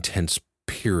very intense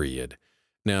period.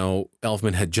 Now,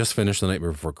 Elfman had just finished The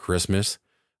Nightmare Before Christmas.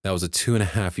 That was a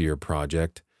 2.5-year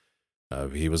project.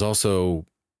 He was also,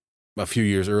 a few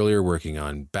years earlier, working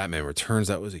on Batman Returns.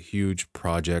 That was a huge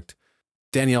project.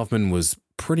 Danny Elfman was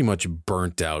pretty much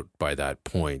burnt out by that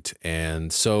point.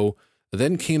 And so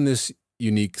then came this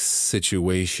unique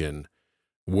situation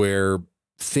where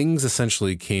things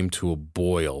essentially came to a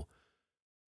boil.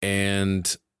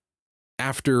 And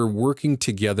after working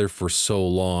together for so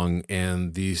long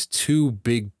and these two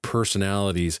big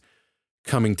personalities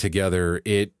coming together,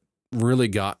 it really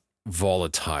got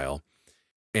volatile.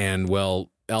 And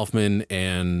well, Elfman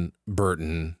and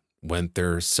Burton went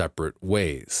their separate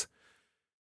ways.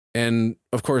 And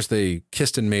of course, they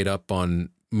kissed and made up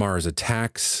on Mars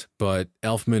Attacks, but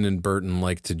Elfman and Burton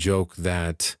like to joke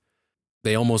that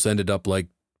they almost ended up like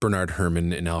Bernard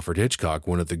Herrmann and Alfred Hitchcock,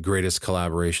 one of the greatest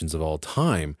collaborations of all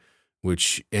time,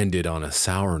 which ended on a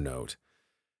sour note.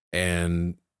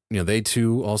 And, they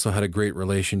too also had a great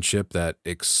relationship that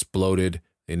exploded.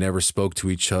 They never spoke to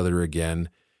each other again.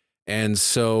 And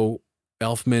so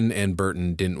Elfman and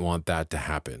Burton didn't want that to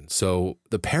happen. So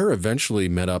the pair eventually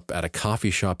met up at a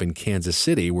coffee shop in Kansas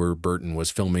City where Burton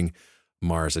was filming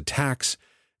Mars Attacks,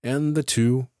 and the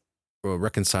two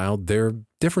reconciled their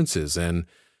differences, and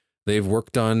they've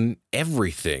worked on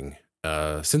everything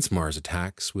since Mars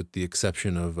Attacks, with the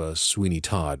exception of Sweeney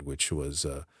Todd, which was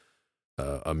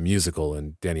a musical,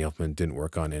 and Danny Elfman didn't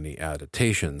work on any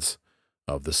adaptations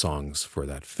of the songs for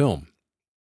that film.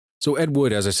 So Ed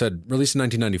Wood, as I said, released in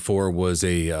 1994, was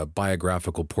a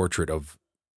biographical portrait of,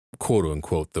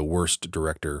 quote-unquote, the worst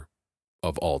director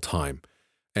of all time,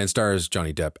 and stars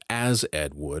Johnny Depp as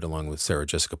Ed Wood, along with Sarah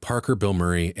Jessica Parker, Bill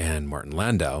Murray, and Martin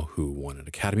Landau, who won an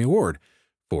Academy Award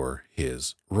for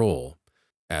his role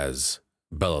as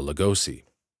Bela Lugosi.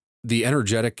 The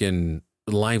energetic and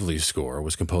lively score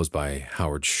was composed by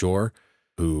Howard Shore,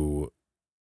 who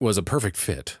was a perfect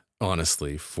fit,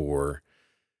 honestly, for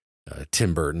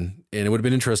Tim Burton. And it would have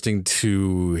been interesting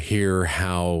to hear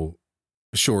how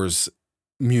Shore's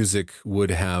music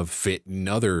would have fit in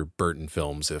other Burton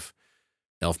films if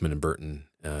Elfman and Burton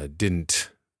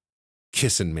didn't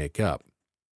kiss and make up.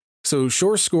 So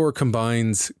Shore's score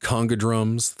combines conga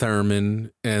drums,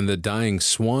 theremin, and the Dying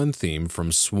Swan theme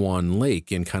from Swan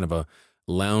Lake in kind of a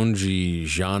loungy,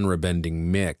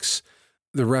 genre-bending mix.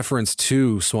 The reference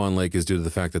to Swan Lake is due to the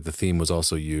fact that the theme was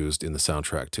also used in the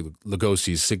soundtrack to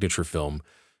Lugosi's signature film,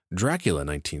 Dracula,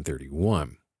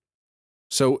 1931.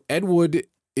 So Ed Wood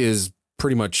is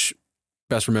pretty much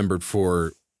best remembered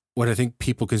for what I think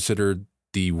people consider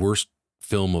the worst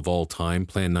film of all time,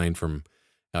 Plan 9 from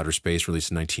Outer Space,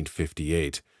 released in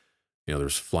 1958.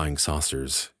 There's flying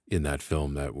saucers in that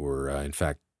film that were, in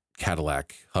fact,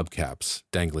 Cadillac hubcaps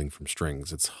dangling from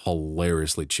strings. It's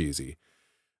hilariously cheesy.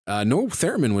 No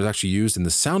theremin was actually used in the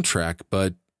soundtrack,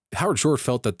 but Howard Shore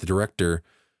felt that the director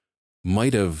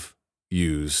might have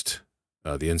used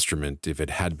the instrument if it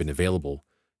had been available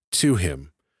to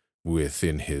him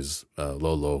within his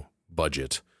low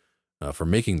budget for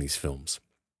making these films.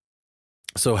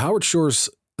 So Howard Shore's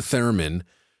theremin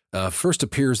first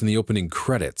appears in the opening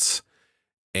credits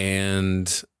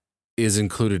and is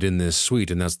included in this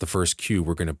suite, and that's the first cue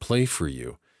we're going to play for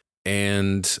you.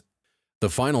 And the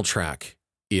final track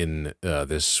in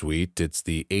this suite, it's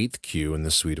the 8th cue, and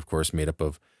this suite, of course, made up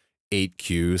of 8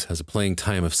 cues, has a playing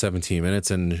time of 17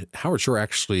 minutes, and Howard Shore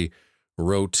actually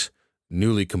wrote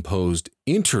newly composed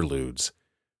interludes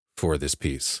for this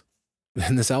piece.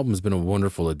 And this album has been a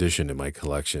wonderful addition to my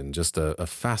collection, just a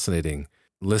fascinating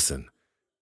listen.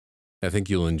 I think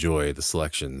you'll enjoy the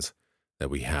selections that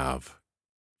we have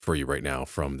for you right now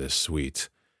from this suite.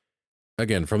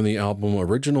 Again, from the album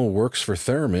Original Works for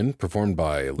Theremin, performed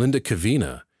by Linda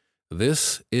Cavina,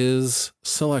 this is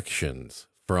selections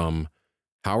from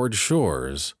Howard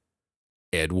Shore's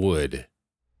Ed Wood.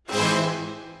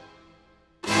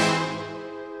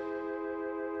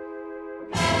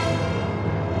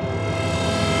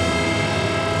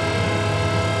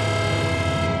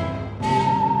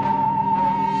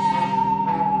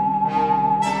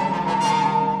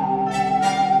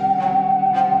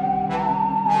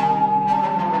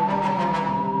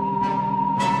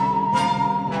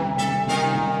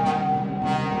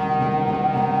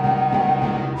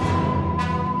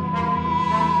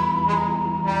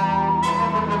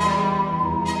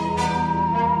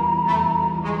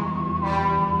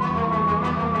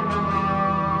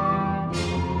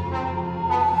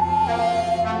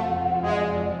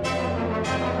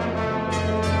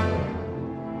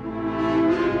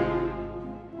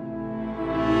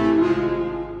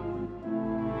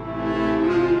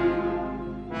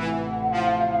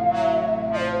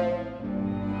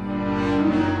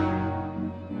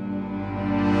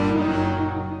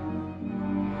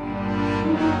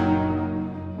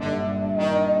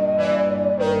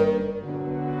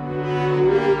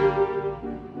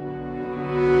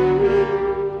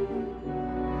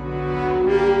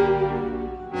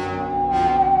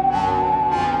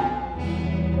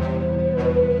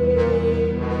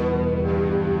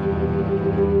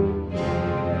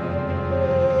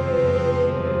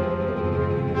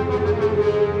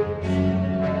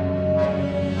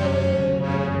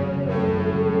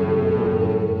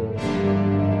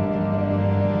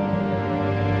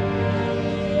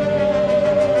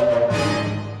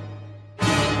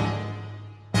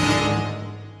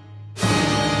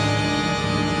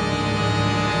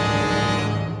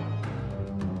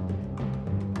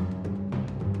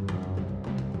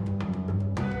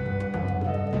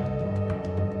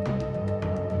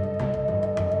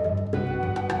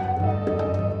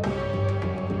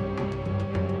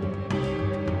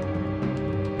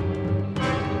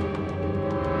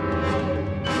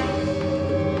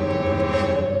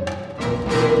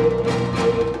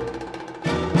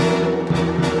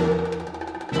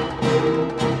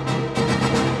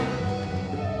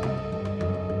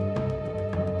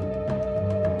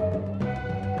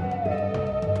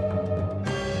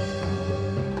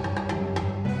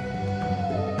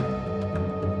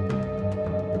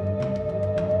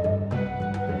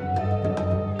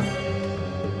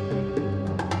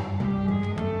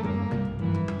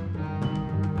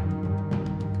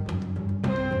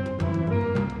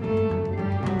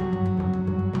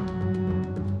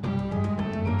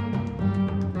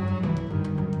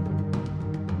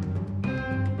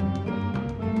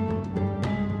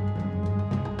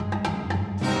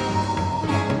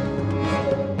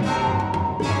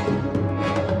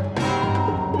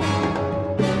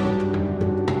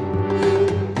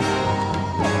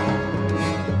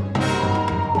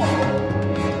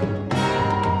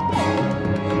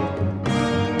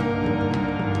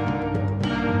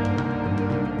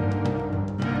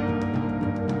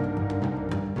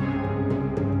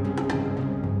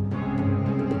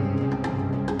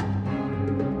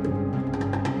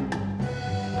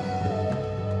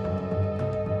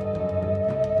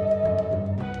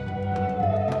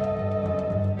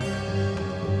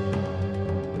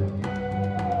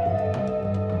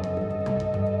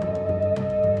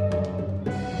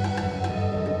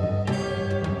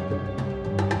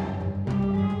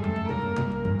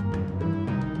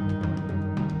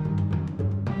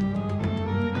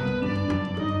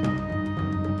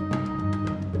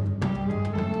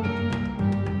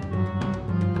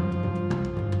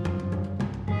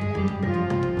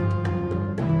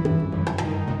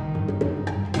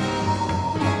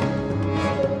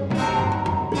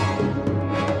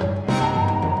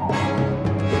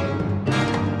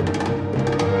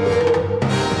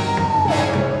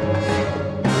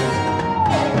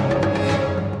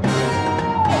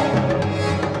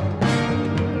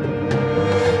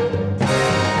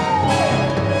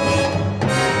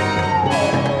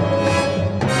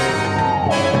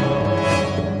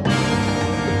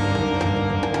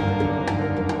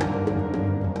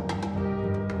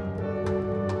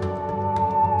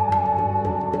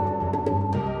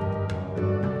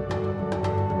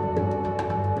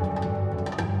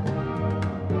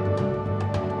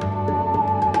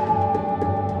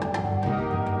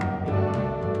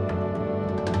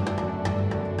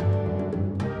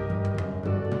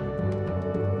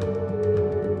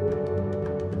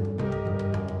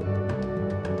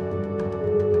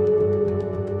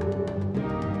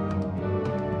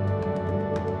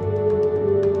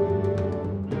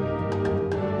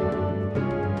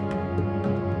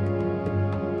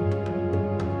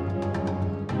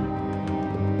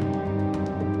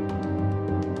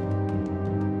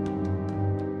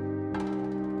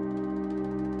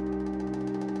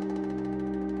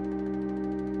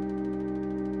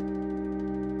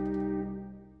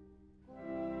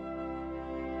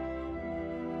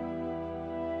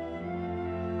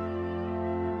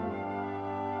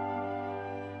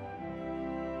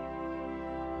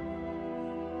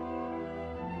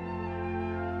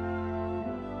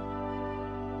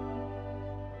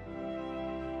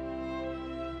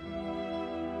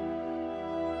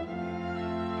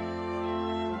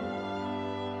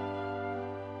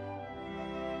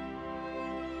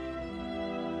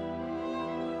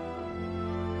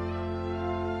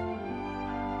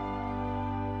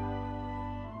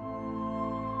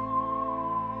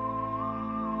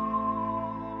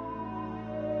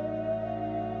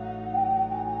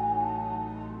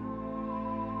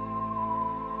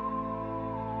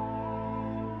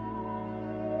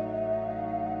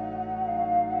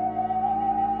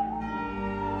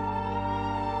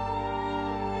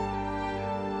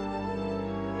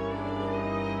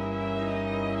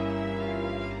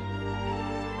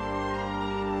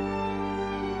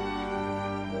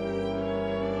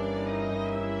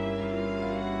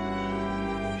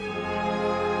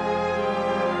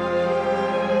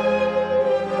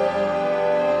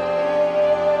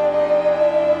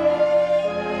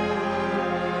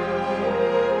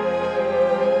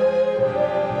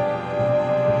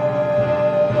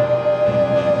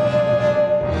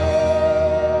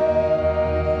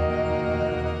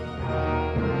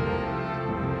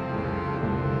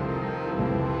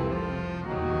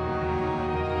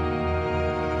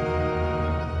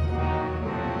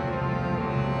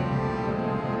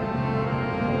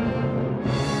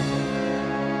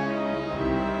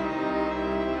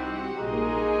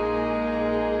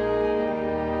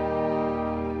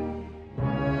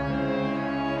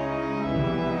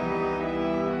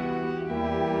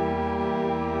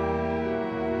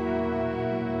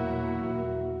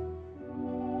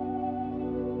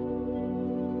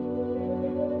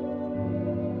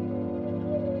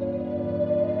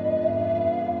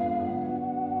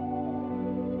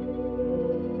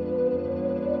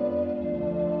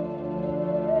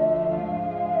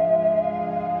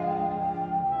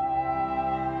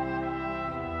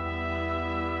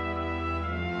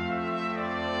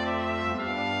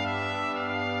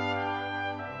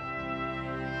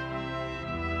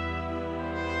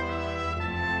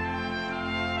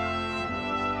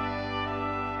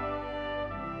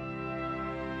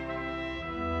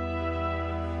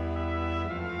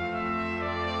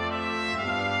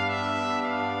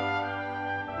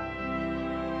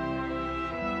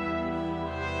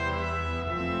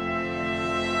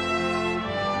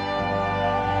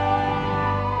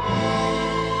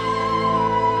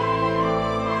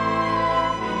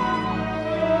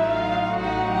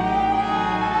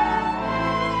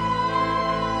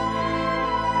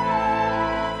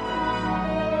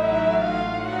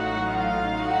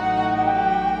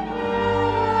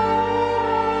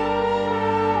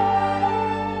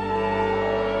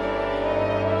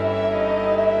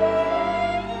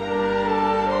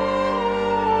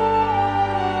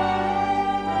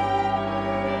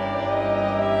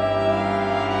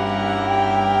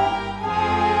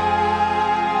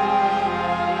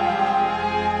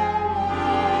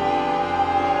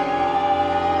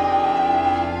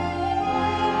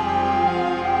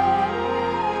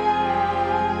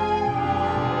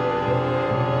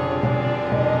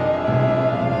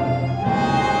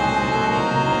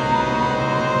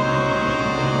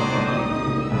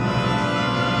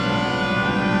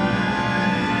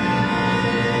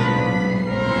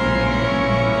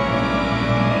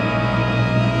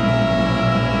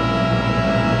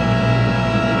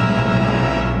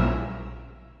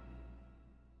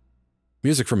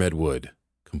 Music from Ed Wood,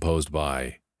 composed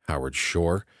by Howard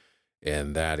Shore,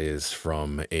 and that is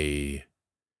from a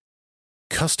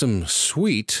custom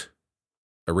suite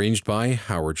arranged by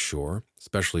Howard Shore,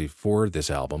 especially for this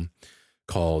album,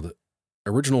 called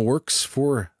Original Works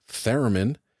for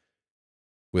Theremin,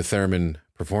 with theremin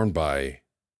performed by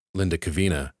Linda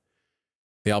Cavina.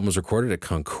 The album was recorded at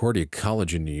Concordia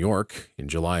College in New York in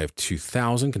July of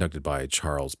 2000, conducted by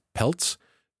Charles Peltz,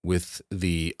 with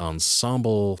the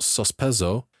Ensemble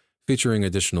Sospeso, featuring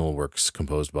additional works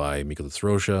composed by Mika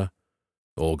Throsia,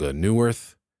 Olga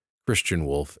Neuwirth, Christian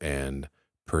Wolf, and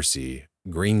Percy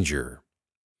Granger.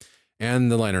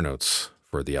 And the liner notes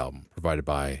for the album, provided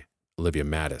by Olivia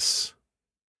Mattis.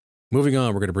 Moving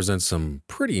on, we're going to present some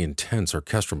pretty intense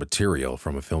orchestral material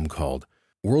from a film called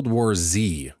World War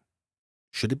Z.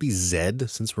 Should it be Zed,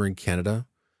 since we're in Canada?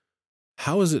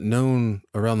 How is it known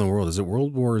around the world? Is it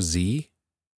World War Z?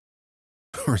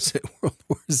 Or is it World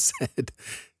War Z?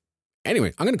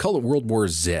 Anyway, I'm going to call it World War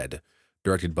Z,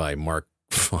 directed by Mark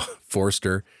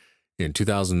Forster in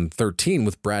 2013,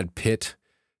 with Brad Pitt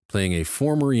playing a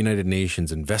former United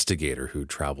Nations investigator who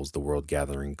travels the world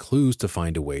gathering clues to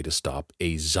find a way to stop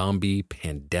a zombie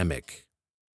pandemic.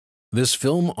 This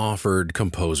film offered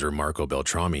composer Marco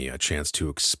Beltrami a chance to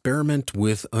experiment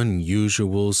with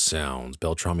unusual sounds.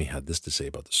 Beltrami had this to say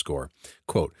about the score.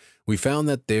 Quote, "We found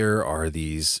that there are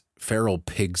these feral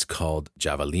pigs called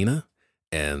javelina,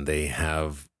 and they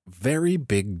have very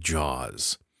big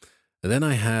jaws. Then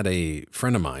I had a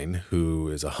friend of mine who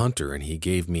is a hunter, and he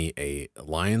gave me a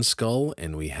lion skull,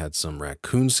 and we had some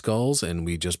raccoon skulls, and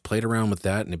we just played around with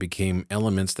that, and it became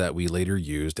elements that we later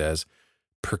used as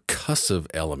percussive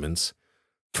elements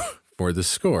for the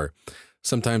score.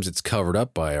 Sometimes it's covered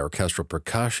up by orchestral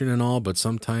percussion and all, but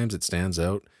sometimes it stands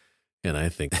out, and I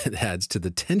think that adds to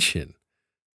the tension."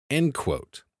 End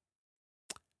quote.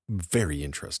 Very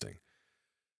interesting.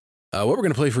 What we're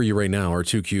going to play for you right now are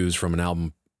two cues from an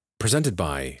album presented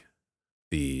by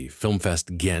the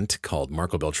Filmfest Ghent called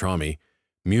Marco Beltrami,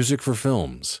 Music for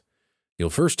Films. You'll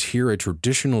first hear a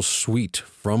traditional suite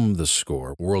from the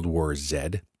score, World War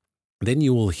Z. Then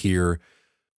you will hear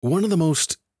one of the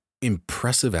most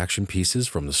impressive action pieces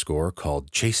from the score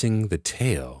called Chasing the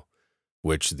Tail,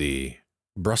 which the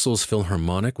Brussels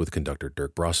Philharmonic with conductor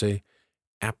Dirk Brasse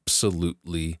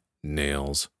absolutely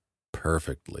nails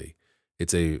perfectly.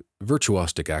 It's a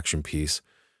virtuosic action piece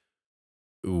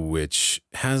which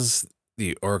has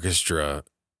the orchestra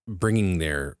bringing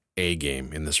their A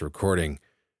game in this recording,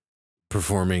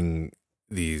 performing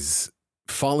these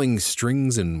falling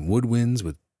strings and woodwinds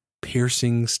with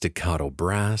piercing staccato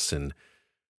brass and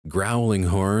growling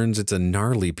horns. It's a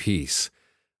gnarly piece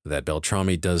that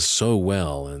Beltrami does so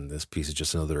well, and this piece is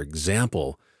just another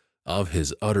example of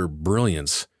his utter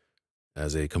brilliance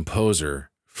as a composer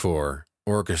for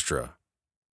orchestra.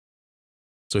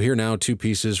 So here now, two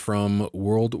pieces from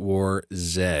World War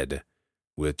Z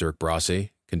with Dirk Brasse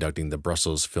conducting the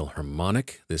Brussels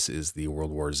Philharmonic. This is the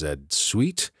World War Z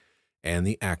suite and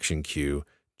the action cue,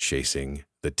 Chasing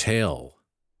the Tail.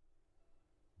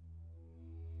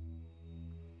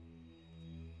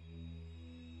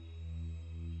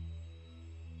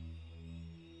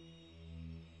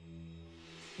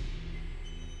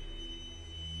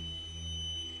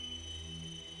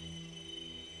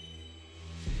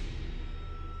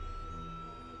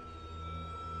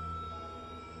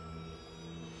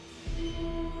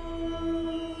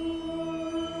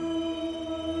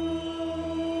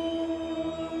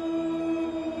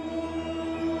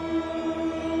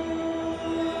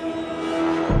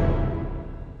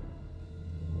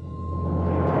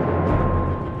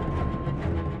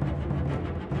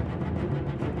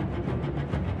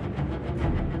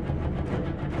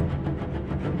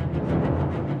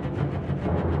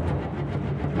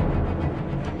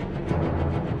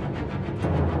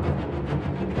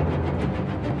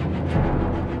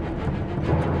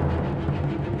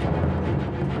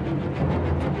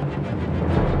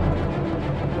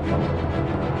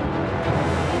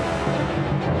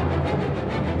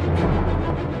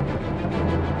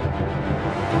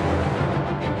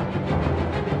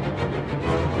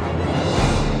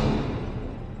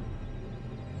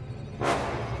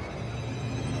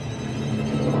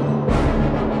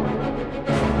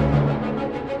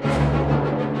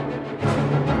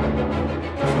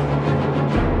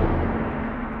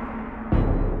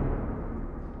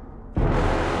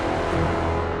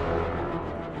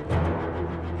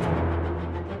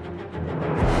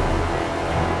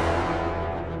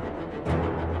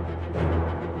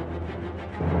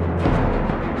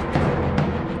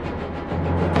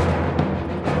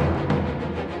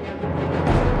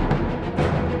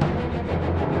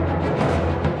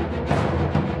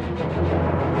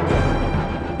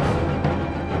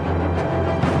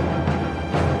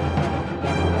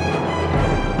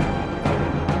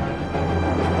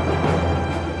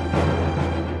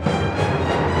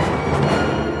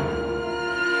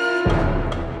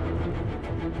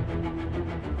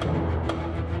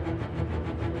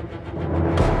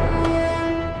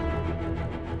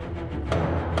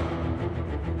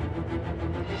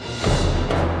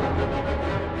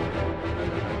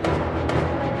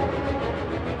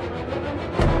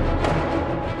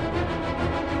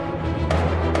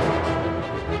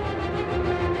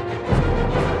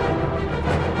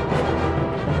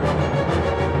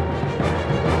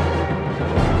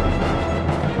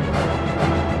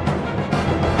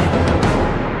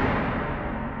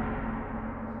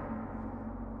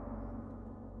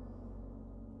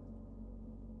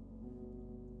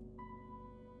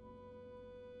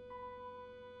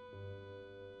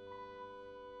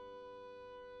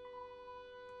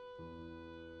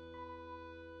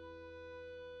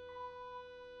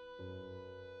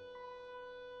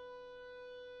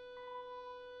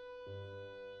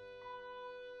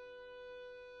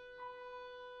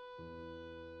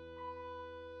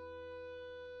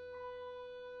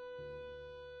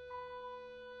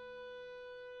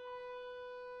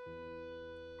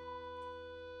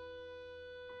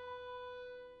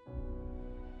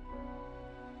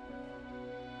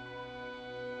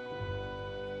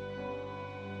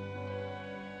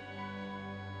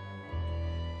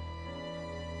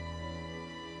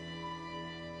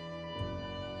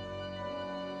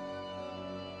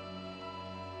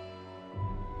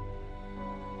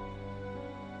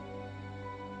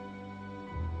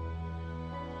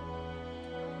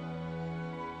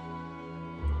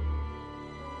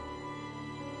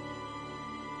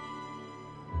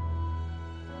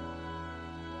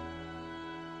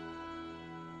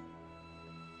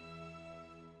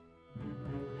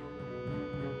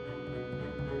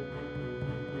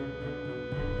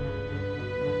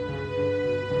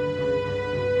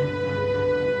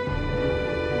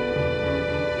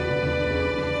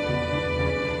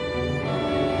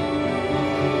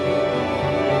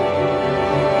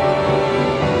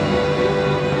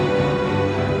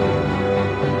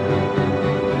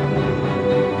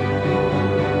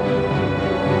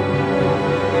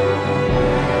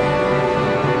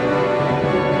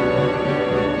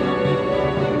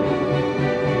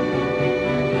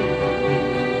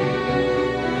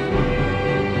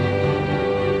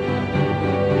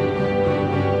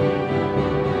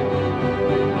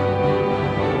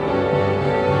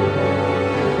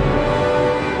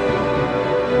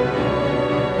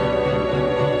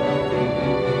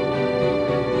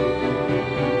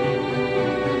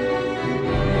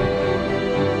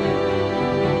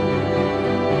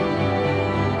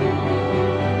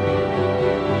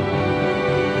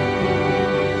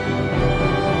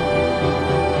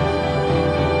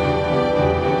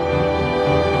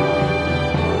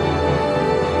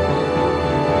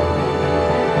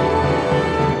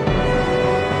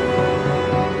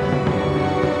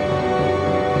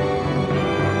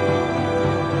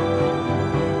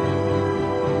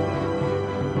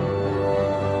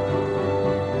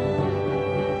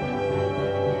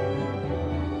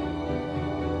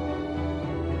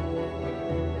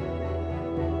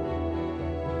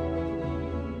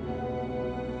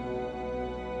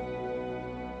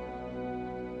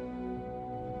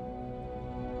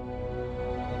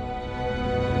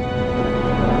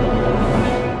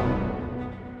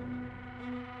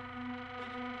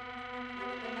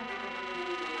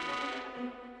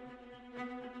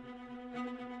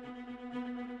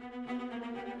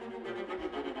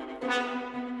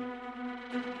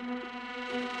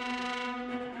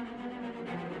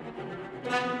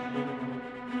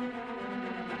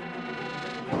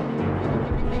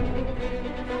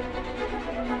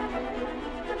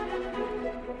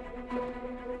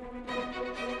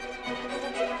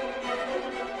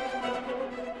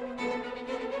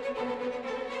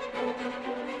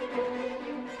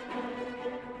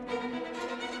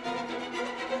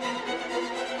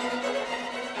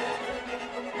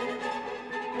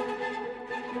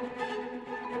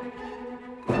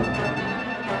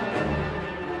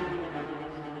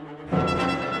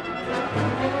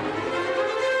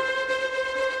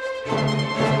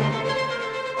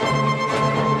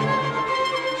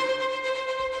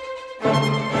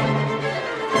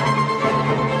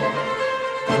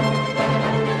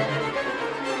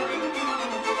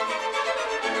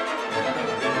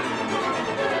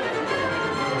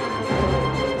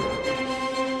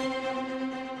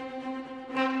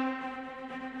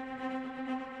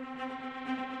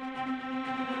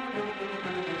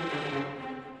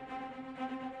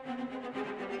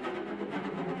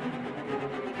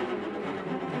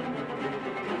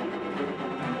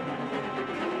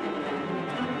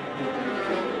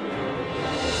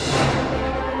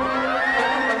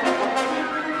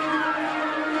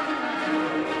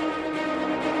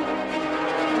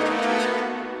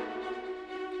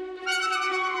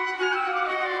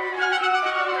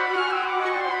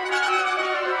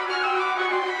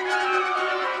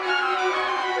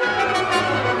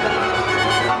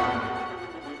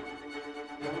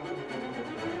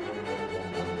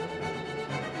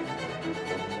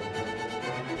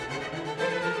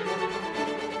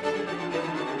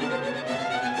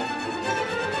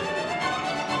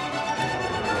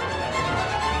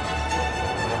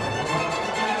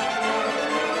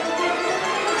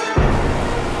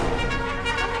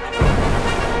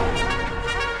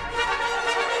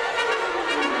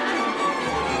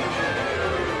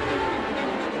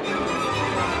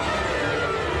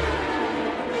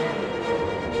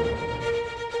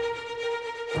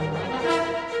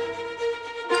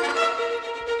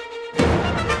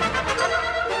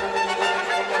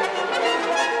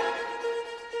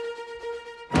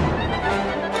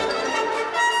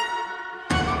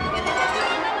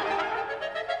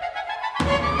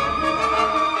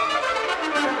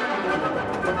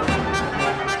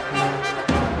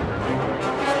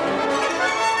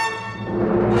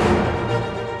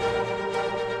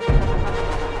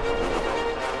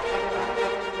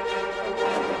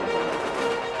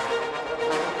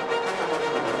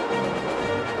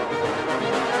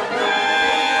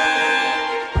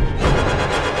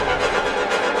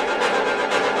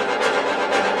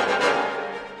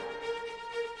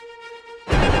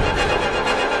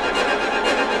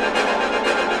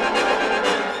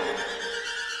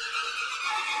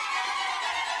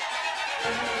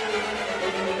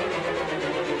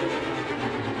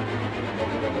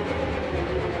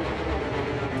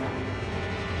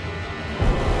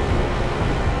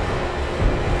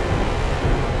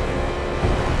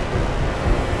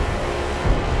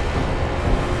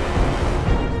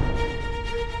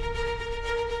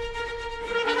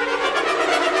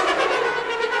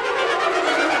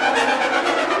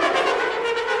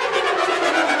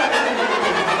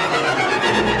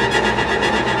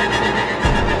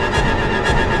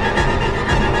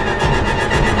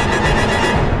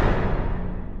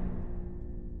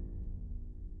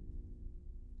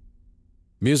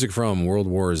 Music from World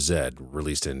War Z,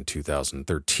 released in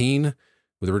 2013,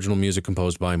 with original music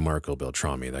composed by Marco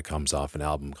Beltrami. That comes off an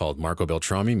album called Marco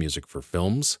Beltrami, Music for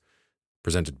Films,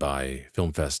 presented by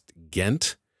Filmfest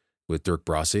Ghent, with Dirk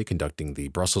Brasse conducting the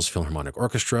Brussels Philharmonic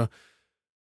Orchestra.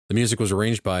 The music was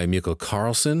arranged by Mikkel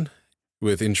Carlsen,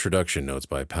 with introduction notes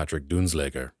by Patrick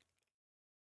Dunsleger.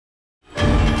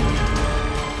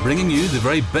 Bringing you the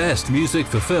very best music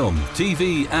for film,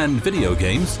 TV, and video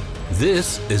games,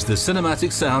 this is the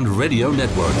Cinematic Sound Radio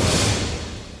Network.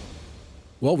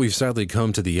 Well, we've sadly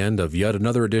come to the end of yet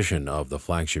another edition of the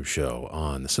Flagship Show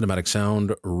on the Cinematic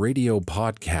Sound Radio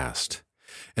Podcast.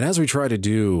 And as we try to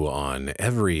do on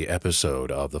every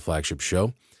episode of the Flagship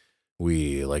Show,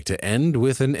 we like to end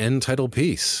with an end title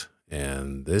piece.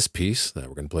 And this piece that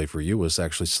we're going to play for you was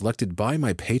actually selected by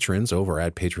my patrons over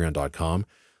at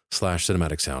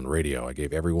patreon.com/Cinematic Sound Radio. I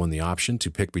gave everyone the option to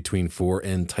pick between 4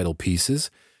 end title pieces.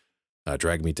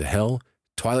 Drag Me to Hell,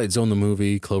 Twilight Zone the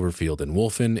Movie, Cloverfield and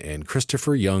Wolfen, and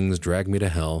Christopher Young's Drag Me to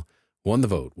Hell won the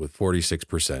vote with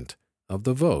 46% of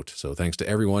the vote. So thanks to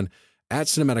everyone at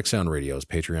Cinematic Sound Radio's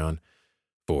Patreon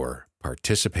for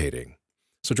participating.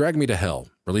 So Drag Me to Hell,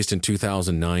 released in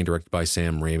 2009, directed by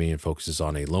Sam Raimi, and focuses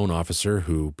on a loan officer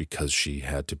who, because she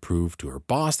had to prove to her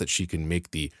boss that she can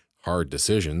make the hard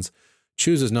decisions,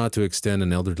 chooses not to extend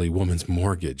an elderly woman's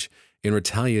mortgage. In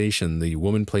retaliation, the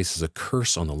woman places a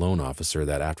curse on the loan officer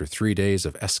that after 3 days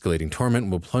of escalating torment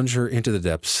will plunge her into the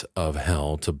depths of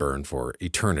hell to burn for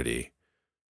eternity.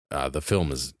 The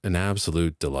film is an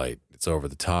absolute delight. It's over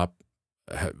the top,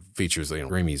 features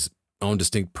Raimi's own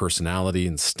distinct personality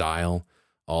and style.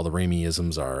 All the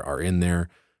Raimi-isms are in there.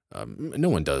 No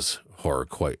one does horror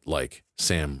quite like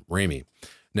Sam Raimi.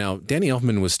 Now, Danny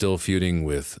Elfman was still feuding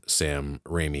with Sam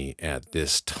Raimi at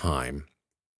this time,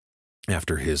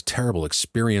 after his terrible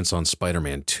experience on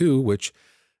Spider-Man 2, which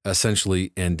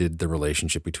essentially ended the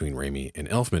relationship between Raimi and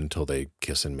Elfman until they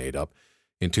kiss and made up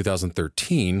in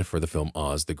 2013 for the film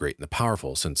Oz the Great and the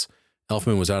Powerful. Since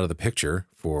Elfman was out of the picture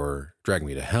for Drag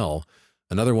Me to Hell,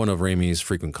 another one of Raimi's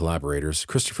frequent collaborators,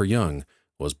 Christopher Young,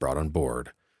 was brought on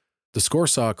board. The score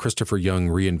saw Christopher Young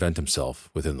reinvent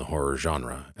himself within the horror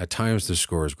genre. At times, the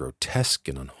score is grotesque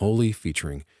and unholy,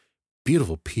 featuring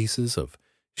beautiful pieces of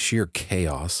sheer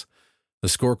chaos. The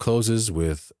score closes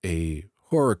with a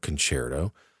horror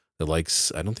concerto, the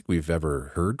likes I don't think we've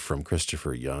ever heard from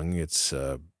Christopher Young. It's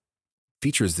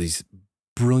features these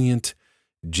brilliant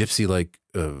gypsy-like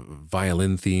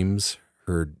violin themes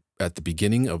heard at the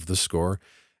beginning of the score,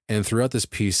 and throughout this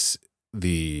piece,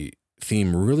 the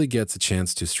theme really gets a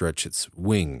chance to stretch its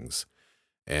wings.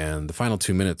 And the final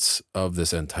 2 minutes of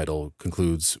this end title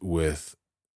concludes with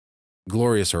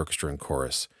glorious orchestra and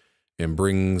chorus, and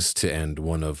brings to end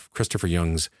one of Christopher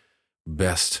Young's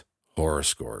best horror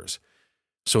scores.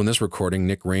 So in this recording,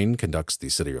 Nick Raine conducts the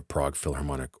City of Prague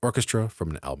Philharmonic Orchestra from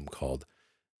an album called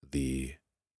The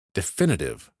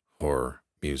Definitive Horror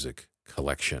Music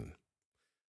Collection.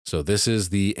 So this is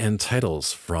the end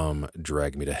titles from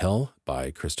Drag Me to Hell by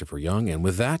Christopher Young. And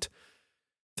with that,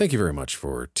 thank you very much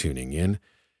for tuning in,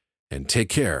 and take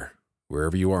care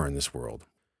wherever you are in this world,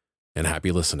 and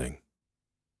happy listening.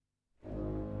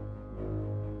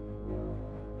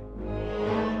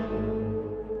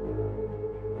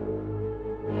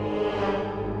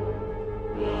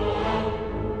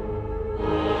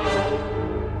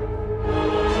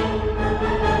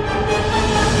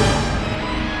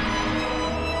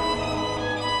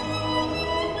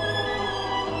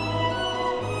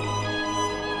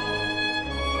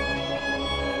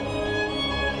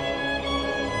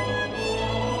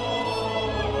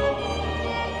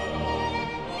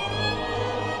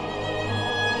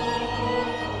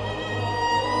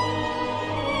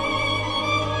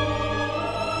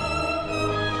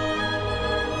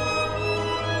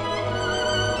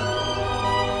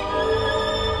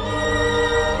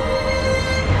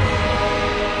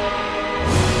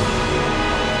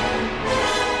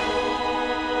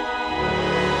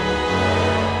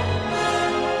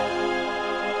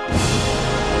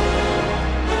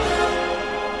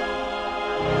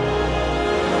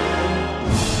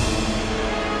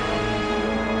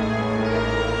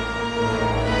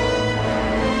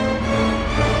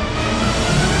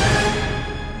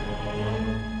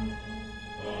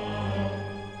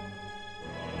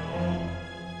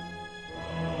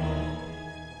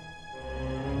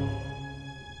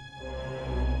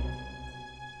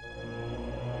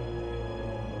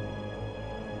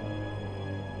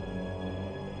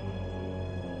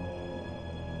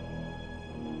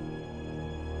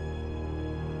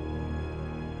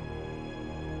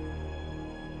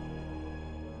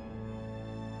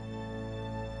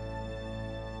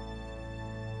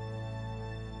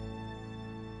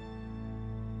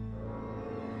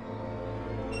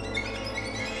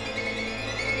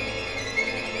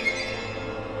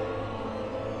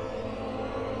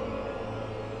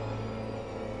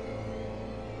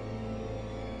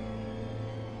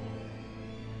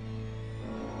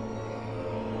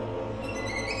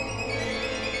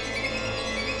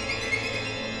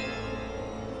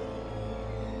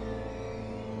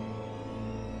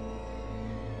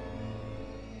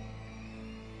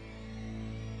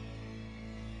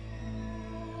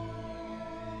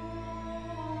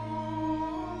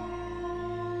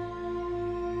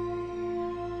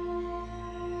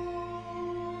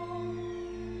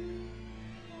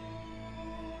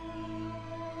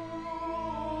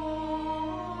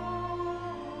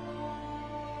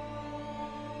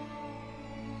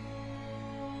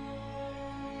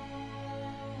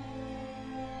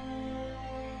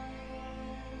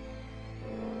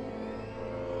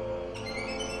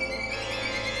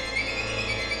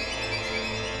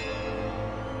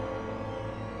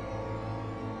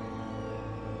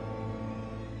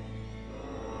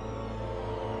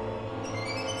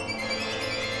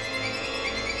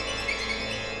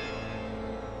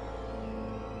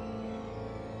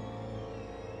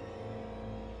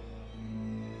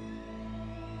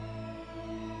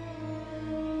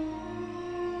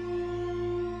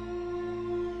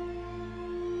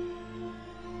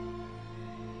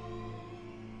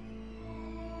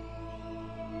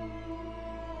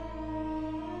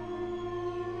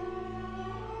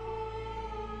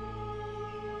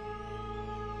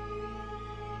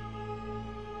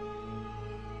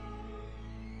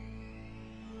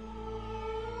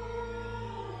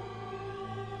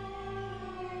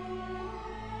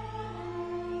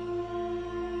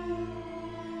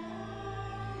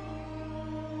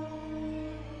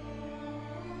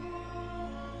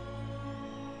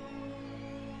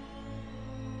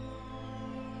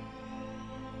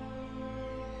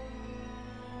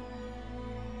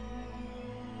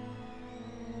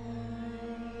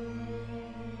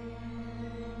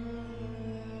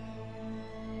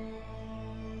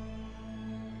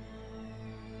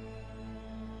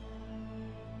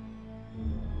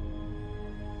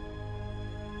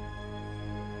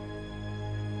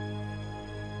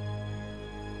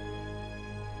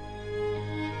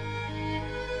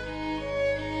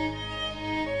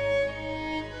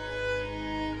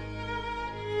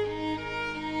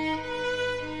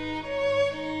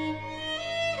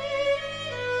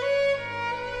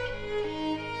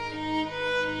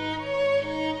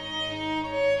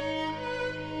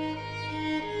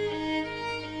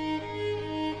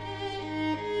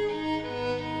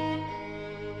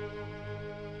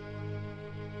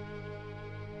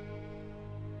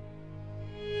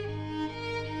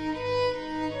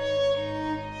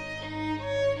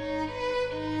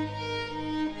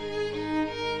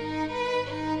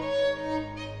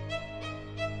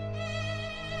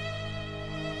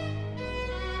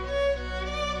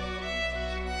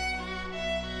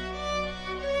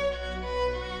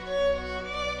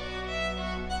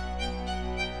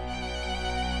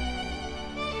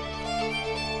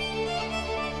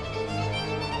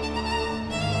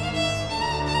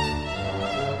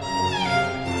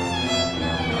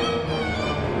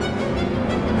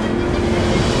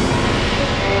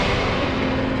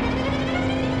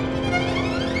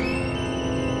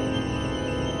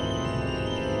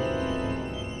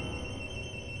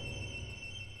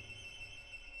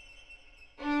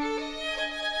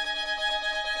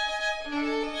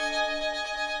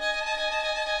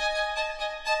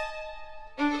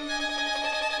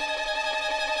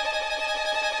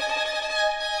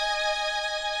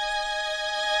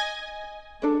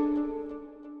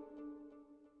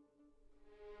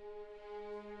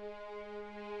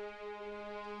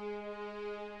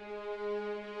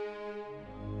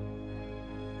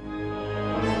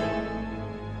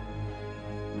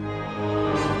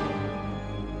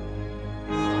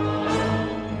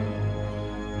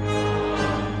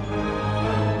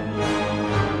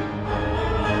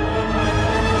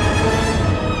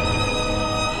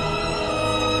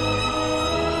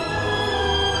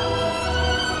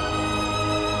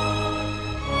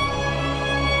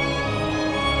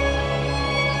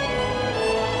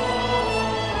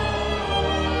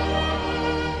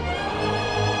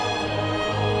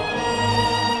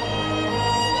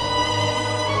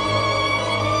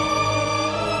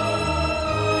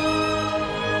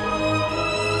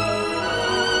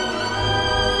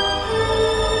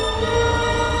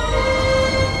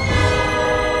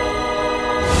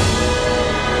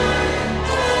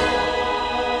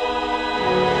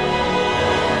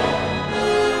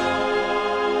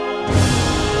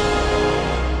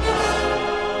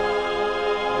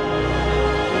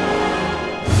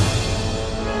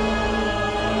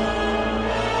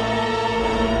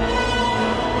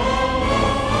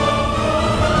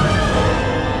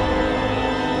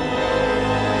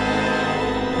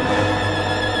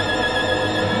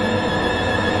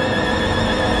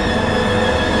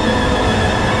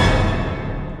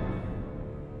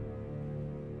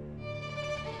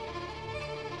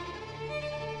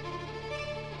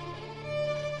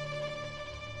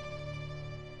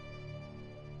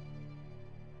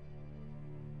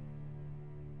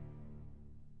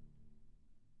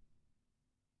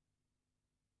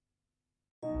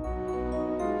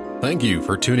 Thank you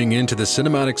for tuning in to the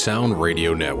Cinematic Sound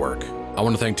Radio Network. I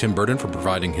want to thank Tim Burton for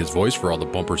providing his voice for all the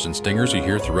bumpers and stingers you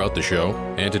hear throughout the show,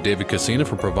 and to David Casina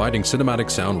for providing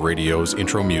Cinematic Sound Radio's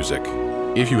intro music.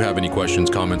 If you have any questions,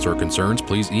 comments, or concerns,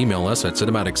 please email us at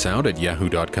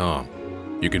cinematicsound@yahoo.com.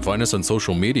 You can find us on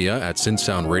social media at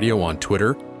CinSound Radio on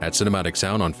Twitter, at Cinematic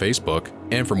Sound on Facebook,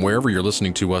 and from wherever you're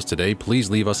listening to us today,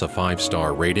 please leave us a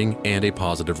 5-star rating and a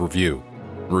positive review.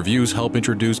 Reviews help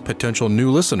introduce potential new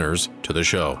listeners to the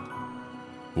show.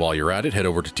 While you're at it, head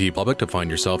over to TeePublic to find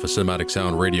yourself a Cinematic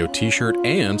Sound Radio t-shirt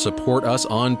and support us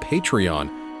on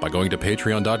Patreon by going to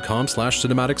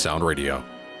patreon.com/Cinematic Sound Radio.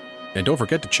 And don't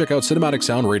forget to check out Cinematic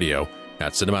Sound Radio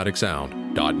at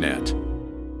cinematicsound.net.